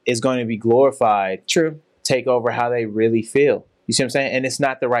feel is going to be glorified, take over how they really feel. You see what I'm saying? And it's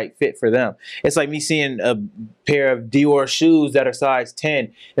not the right fit for them. It's like me seeing a pair of Dior shoes that are size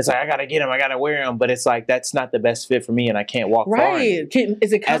 10. It's like, I got to get them. I got to wear them. But it's like, that's not the best fit for me and I can't walk far. Is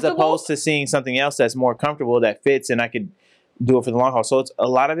it comfortable? As opposed to seeing something else that's more comfortable, that fits, and I could do it for the long haul. So a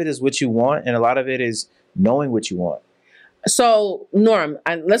lot of it is what you want, and a lot of it is knowing what you want. So, Norm,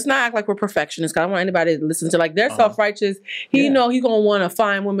 let's not act like we're perfectionists. I don't want anybody to listen to like they're self-righteous. He know he gonna want a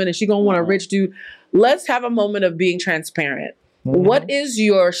fine woman and she gonna want a rich dude. Let's have a moment of being transparent. What is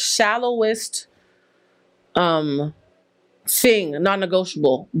your shallowest thing,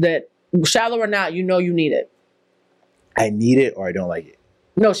 non-negotiable, that shallow or not, you need it? I need it or I don't like it.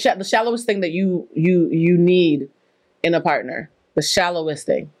 No, the shallowest thing that you need in a partner. The shallowest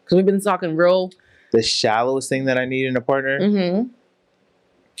thing. Because we've been talking real. The shallowest thing that I need in a partner?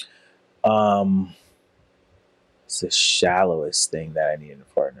 It's the shallowest thing that I need in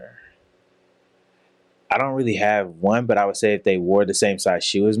a partner. I don't really have one, but I would say if they wore the same size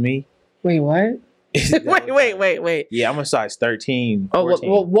shoe as me. Wait, what? Wait. Yeah, I'm a size 13. Oh,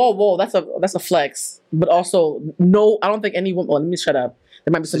 whoa. That's a flex. But also, no, I don't think any woman. Well, let me shut up.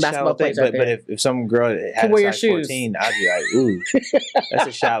 There might be some It's a basketball shallow thing, players out but there. if some girl had wear a your size shoes. 14, I'd be like, ooh, that's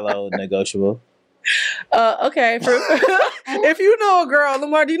a shallow negotiable. Okay. If you know a girl,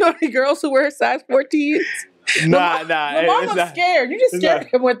 Lamar, do you know any girls who wear size 14s? Nah. Lamar it's looks not, scared. You just it's scared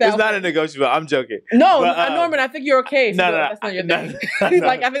not- him with that. It's not a negotiable. I'm joking. No, But, Norman, I think you're okay. If no, you no, don't- no, that's not your no, thing. no, He's no.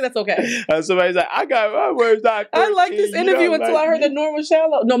 like, I think that's okay. Somebody's like, I got my words out. I like this interview until I heard that Norm was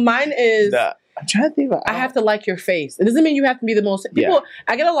shallow. No, mine is. Nah, I'm trying to think about. I have to like your face. It doesn't mean you have to be the most. People,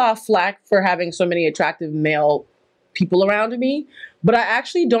 I get a lot of flack for having so many attractive male people around me, but I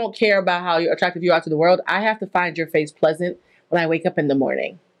actually don't care about how attractive you are to the world. I have to find your face pleasant when I wake up in the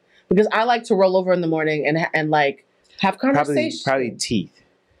morning, because I like to roll over in the morning and like have conversations. Probably teeth.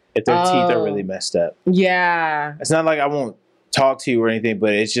 If their teeth are really messed up. Yeah. It's not like I won't talk to you or anything,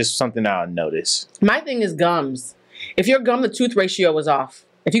 but it's just something I'll notice. My thing is gums. If your gum to tooth ratio was off,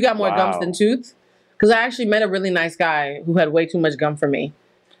 if you got more gums than tooth, because I actually met a really nice guy who had way too much gum for me.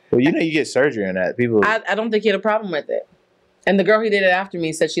 Well, you know, you get surgery on that. People. I don't think he had a problem with it. And the girl who did it after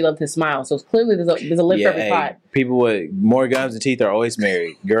me said she loved his smile. So clearly there's a lip for every pot. People with more gums and teeth are always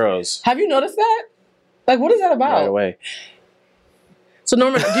married. Girls. Have you noticed that? Like, what is that about? Right away. So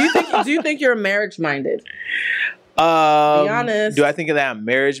Norman, do you think you're marriage minded? Be honest. Do I think that I'm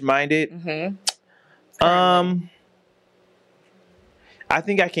marriage minded? Mm-hmm. I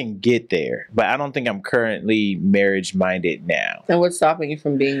think I can get there, but I don't think I'm currently marriage minded now. And what's stopping you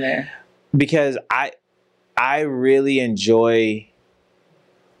from being there? Because I really enjoy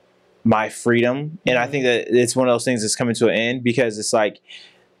my freedom, and I think that it's one of those things that's coming to an end, because it's like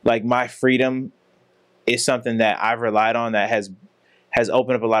my freedom is something that I've relied on that has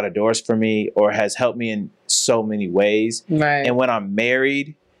opened up a lot of doors for me, or has helped me in so many ways. Right. And when I'm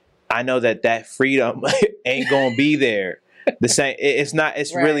married, I know that freedom ain't gonna be there. The same. It's not.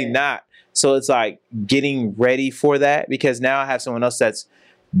 It's really not. So it's like getting ready for that, because now I have someone else that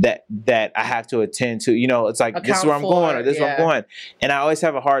I have to attend to. You know, it's like, this is where I'm going, or this is where I'm going. And I always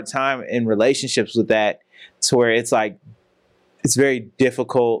have a hard time in relationships with that, to where it's like, it's very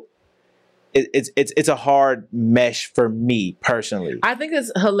difficult. It's a hard mesh for me personally. I think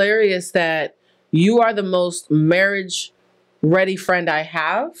it's hilarious that you are the most marriage ready friend I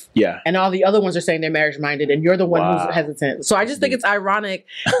have. Yeah. And all the other ones are saying they're marriage minded, and you're the one Wow. who's hesitant. So I just think it's ironic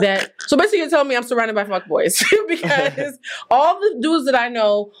that, so basically you're telling me I'm surrounded by fuckboys because all the dudes that I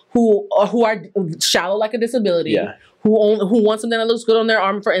know who are shallow like a disability, who want something that looks good on their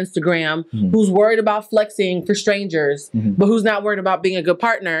arm for Instagram, who's worried about flexing for strangers, but who's not worried about being a good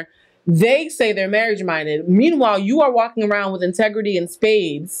partner, they say they're marriage minded. Meanwhile, you are walking around with integrity and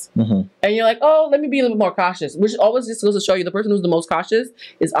spades, and you're like, oh, let me be a little bit more cautious, which always just goes to show you the person who's the most cautious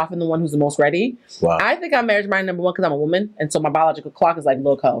is often the one who's the most ready. Wow. I think I'm marriage minded, number one, because I'm a woman, and so my biological clock is like,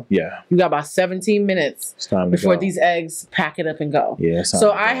 look, ho, Yeah. you got about 17 minutes It's time to before go. these eggs pack it up and go. Yeah. it's time So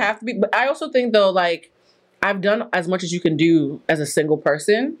to I go. have to be, but I also think though, like, I've done as much as you can do as a single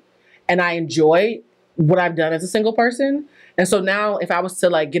person, and I enjoy what I've done as a single person. And so now if I was to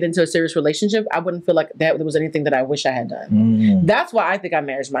like get into a serious relationship, I wouldn't feel like that there was anything that I wish I had done. That's why I think I'm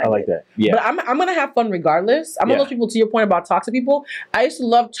marriage minded. I like that. Yeah. But I'm going to have fun regardless. I'm one of those people, to your point about toxic people. I used to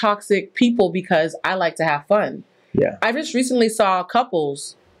love toxic people because I like to have fun. Yeah. I just recently saw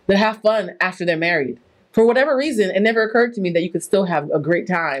couples that have fun after they're married. For whatever reason, it never occurred to me that you could still have a great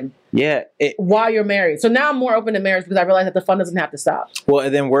time Yeah. while you're married. So now I'm more open to marriage because I realize that the fun doesn't have to stop. Well,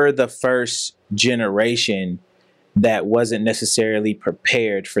 and then we're the first generation that wasn't necessarily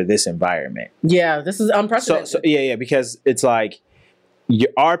prepared for this environment. Yeah, this is unprecedented. So yeah, because it's like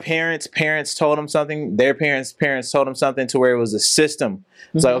our parents told them something, their parents told them something, to where it was a system.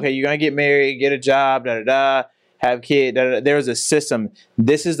 It's like, okay, you're gonna get married, get a job, have a kid. There was a system.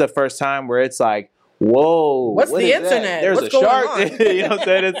 This is the first time where it's like, whoa, What's what the is internet? that? There's What's a going shark. on? You know what I'm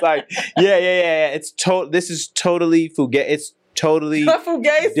saying? It's like, yeah. It's this is totally It's totally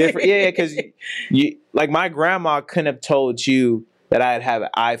Fugazi. different. Yeah, because you like, my grandma couldn't have told you that I'd have an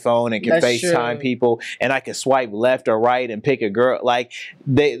iPhone and can That's FaceTime true. people, and I could swipe left or right and pick a girl. Like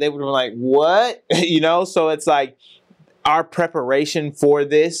they would have been like, what? You know? So it's like our preparation for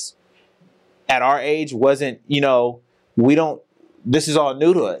this at our age wasn't, this is all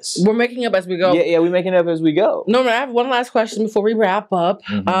new to us. We're making up as we go. Yeah, we're making it up as we go. Norman, I have one last question before we wrap up.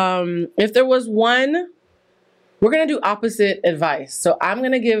 If there was one, we're going to do opposite advice. So I'm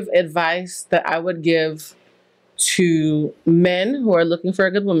going to give advice that I would give to men who are looking for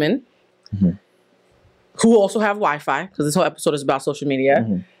a good woman, who also have Wi-Fi, because this whole episode is about social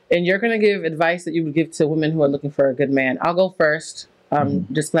media. And you're going to give advice that you would give to women who are looking for a good man. I'll go first,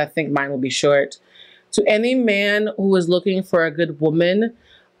 just because I think mine will be short. To any man who is looking for a good woman,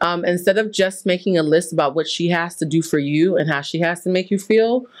 Instead of just making a list about what she has to do for you and how she has to make you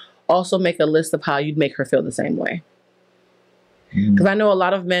feel, also make a list of how you'd make her feel the same way. Because I know a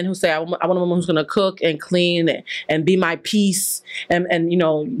lot of men who say, I want a woman who's going to cook and clean and be my peace and, you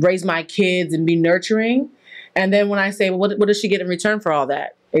know, raise my kids and be nurturing. And then when I say, well, what does she get in return for all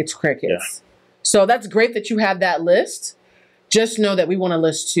that? It's crickets. Yeah. So that's great that you have that list. Just know that we want a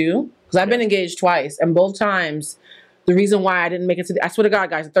list too. Because I've been engaged twice. And both times, the reason why I didn't make it to I swear to God,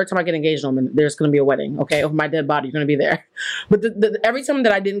 guys, the third time I get engaged on them, there's going to be a wedding, okay? Over my dead body, you're going to be there. But every time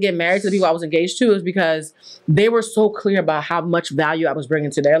that I didn't get married to the people I was engaged to is because they were so clear about how much value I was bringing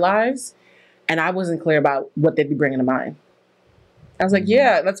to their lives. And I wasn't clear about what they'd be bringing to mine. I was like,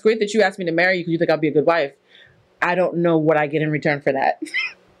 yeah, that's great that you asked me to marry you because you think I'll be a good wife. I don't know what I get in return for that.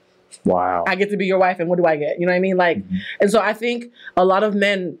 Wow. I get to be your wife, and what do I get? You know what I mean? Like, and so I think a lot of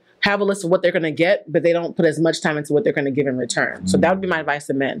men have a list of what they're going to get, but they don't put as much time into what they're going to give in return. So that would be my advice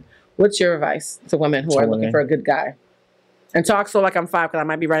to men. What's your advice to women who are looking for a good guy? And talk so like I'm 5 because I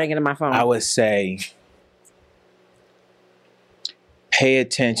might be writing it in my phone. I would say pay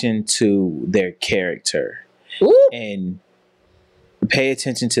attention to their character. Ooh. And pay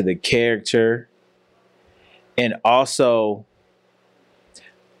attention to the character. And also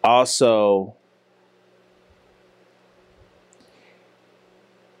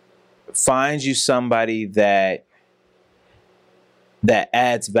find you somebody that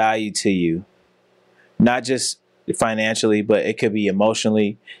adds value to you, not just financially, but it could be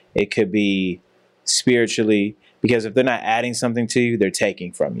emotionally, it could be spiritually, because if they're not adding something to you, they're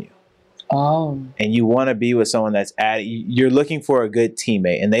taking from you. Oh. And you want to be with someone that's adding. You're looking for a good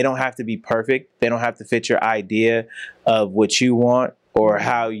teammate, and they don't have to be perfect. They don't have to fit your idea of what you want or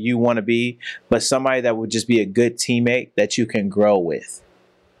how you want to be, but somebody that would just be a good teammate that you can grow with.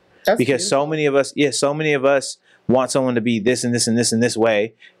 That's because beautiful. so many of us want someone to be this and this and this and this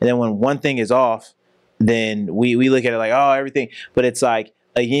way. And then when one thing is off, then we look at it like, oh, everything. But it's like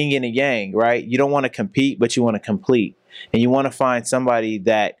a yin and a yang, right? You don't want to compete, but you want to complete. And you want to find somebody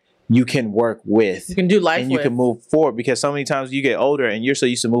that you can work with. You can do life and you with. can move forward, because so many times you get older and you're so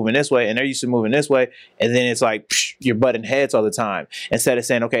used to moving this way and they're used to moving this way. And then it's like, you're butting heads all the time instead of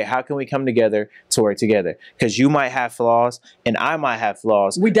saying, okay, how can we come together to work together? Because you might have flaws and I might have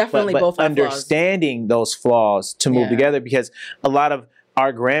flaws. We definitely both have understanding those flaws to move together, because a lot of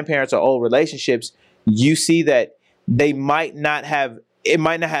our grandparents or old relationships, you see that it might not have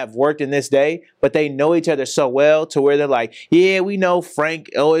worked in this day, but they know each other so well to where they're like, yeah, we know Frank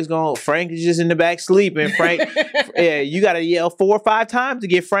is just in the back sleeping. Frank, yeah, you got to yell 4 or 5 times to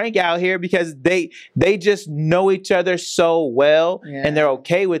get Frank out here, because they just know each other so well and they're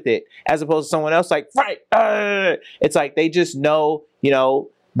okay with it, as opposed to someone else like, Frank, it's like they just know, you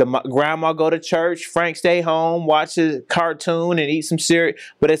know, the grandma go to church, Frank stay home, watch a cartoon and eat some cereal.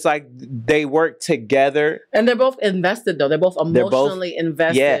 But it's like they work together. And they're both invested, though. They're both emotionally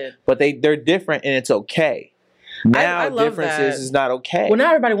invested. Yeah, but they're different, and it's okay. Now I love differences is not okay. Well, now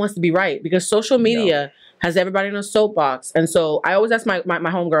everybody wants to be right, because social media has everybody in a soapbox. And so I always ask my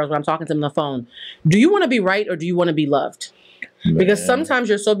homegirls when I'm talking to them on the phone, do you want to be right or do you want to be loved? Man. Because sometimes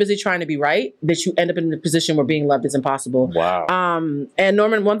you're so busy trying to be right that you end up in a position where being loved is impossible. Wow. And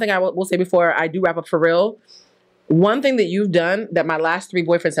Norman, one thing I will say before I do wrap up for real, one thing that you've done that my last 3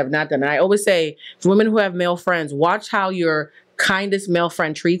 boyfriends have not done, and I always say for women who have male friends, watch how your kindest male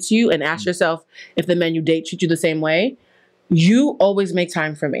friend treats you and ask yourself if the men you date treat you the same way. You always make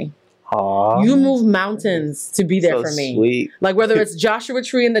time for me. Aww. You move mountains to be there for me. Sweet. Like whether it's Joshua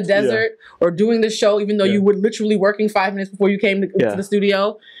Tree in the desert or doing the show, even though you were literally working 5 minutes before you came to the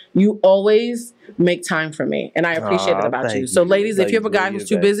studio, you always make time for me. And I appreciate it about you. So ladies, if you have a guy who's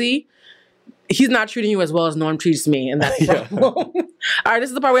too busy, he's not treating you as well as Norm treats me, and that's the problem. All right, this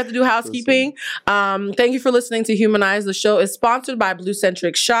is the part we have to do housekeeping. Thank you for listening to Humanize. The show is sponsored by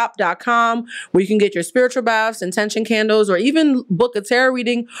BlueCentricShop.com, where you can get your spiritual baths, intention candles, or even book a tarot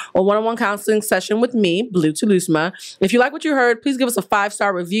reading or one-on-one counseling session with me, Blue Tulusma. If you like what you heard, please give us a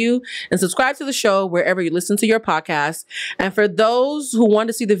 5-star review and subscribe to the show wherever you listen to your podcast. And for those who want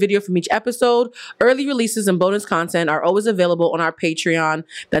to see the video from each episode, early releases and bonus content are always available on our Patreon.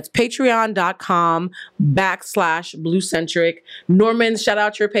 That's patreon.com/BlueCentric. Norman, shout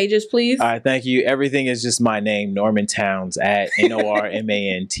out your pages, please. All right, thank you. Everything is just my name, Norman Towns, at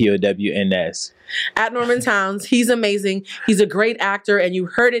NormanTowns. At Norman Towns. He's amazing. He's a great actor, and you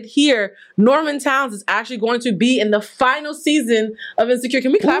heard it here. Norman Towns is actually going to be in the final season of Insecure.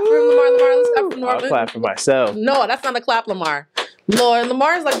 Can we clap for him, Lamar? Let's clap for Norman. I'll clap for myself. No, that's not a clap, Lamar. Lord,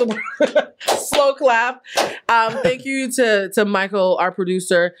 Lamar is like the slow clap. Thank you to Michael, our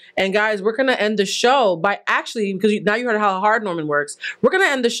producer. And guys, we're going to end the show by actually, because now you heard how hard Norman works, we're going to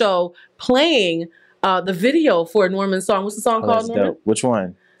end the show playing the video for Norman's song. What's the song called, Norman? Dope. Which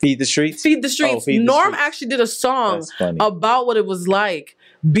one? Feed the Streets? Feed the Streets. Feed the Norm Streets. actually did a song about what it was like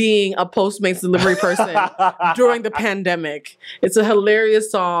being a Postmates delivery person during the pandemic. It's a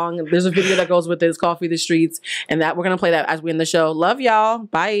hilarious song. There's a video that goes with it. It's called Feed the Streets. And that we're going to play that as we end the show. Love y'all.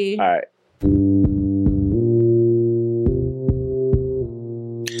 Bye. All right.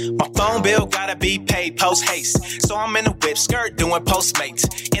 My phone bill gotta be paid post haste. So I'm in the whip skirt doing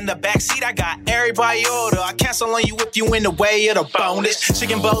Postmates. In the backseat, I got everybody order. I cancel on you if you in the way of the bonus.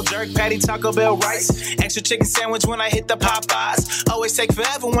 Chicken bowl, jerk patty, Taco Bell rice. Extra chicken sandwich when I hit the Popeyes. Always take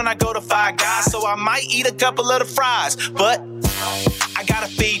forever when I go to Five Guys. So I might eat a couple of the fries. But I gotta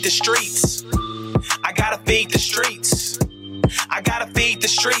feed the streets. I gotta feed the streets. I gotta feed the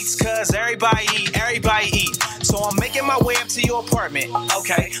streets, cause everybody eat. So I'm making my way up to your apartment,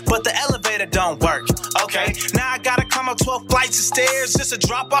 okay? But the elevator don't work, okay? Now I gotta climb up 12 flights of stairs just to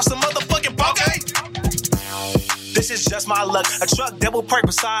drop off some motherfucking okay? This is just my luck. A truck double parked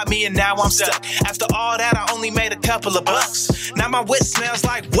beside me and now I'm stuck. After all that, I only made a couple of bucks. Now my whip smells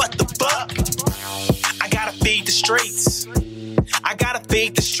like what the fuck? I gotta feed the streets. I gotta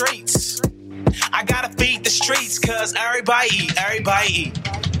feed the streets. I gotta feed the streets, cause everybody eat.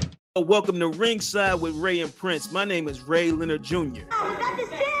 Welcome to Ringside with Ray and Prince. My name is Ray Leonard Jr. Oh, is that the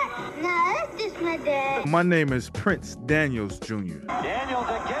set? No, that's just my dad. My name is Prince Daniels Jr. Daniels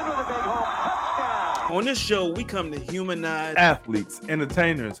again with a big home touchdown. On this show, we come to humanize Athletes,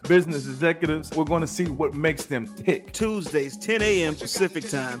 entertainers, business executives. We're going to see what makes them tick. Tuesdays, 10 a.m. Pacific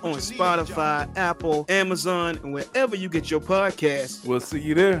time on Spotify, Apple, Amazon, and wherever you get your podcasts. We'll see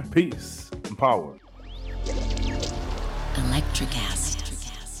you there. Peace and power. Electricast.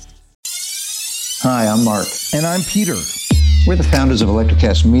 Hi, I'm Mark. And I'm Peter. We're the founders of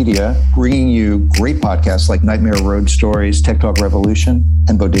Electricast Media, bringing you great podcasts like Nightmare Road Stories, Tech Talk Revolution,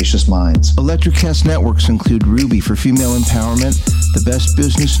 and Bodacious Minds. Electricast networks include Ruby for female empowerment, the Best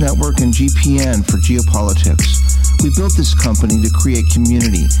Business Network, and GPN for geopolitics. We built this company to create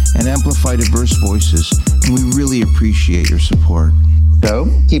community and amplify diverse voices, and we really appreciate your support.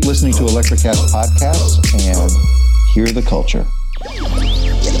 So, keep listening to Electricast podcasts and hear the culture.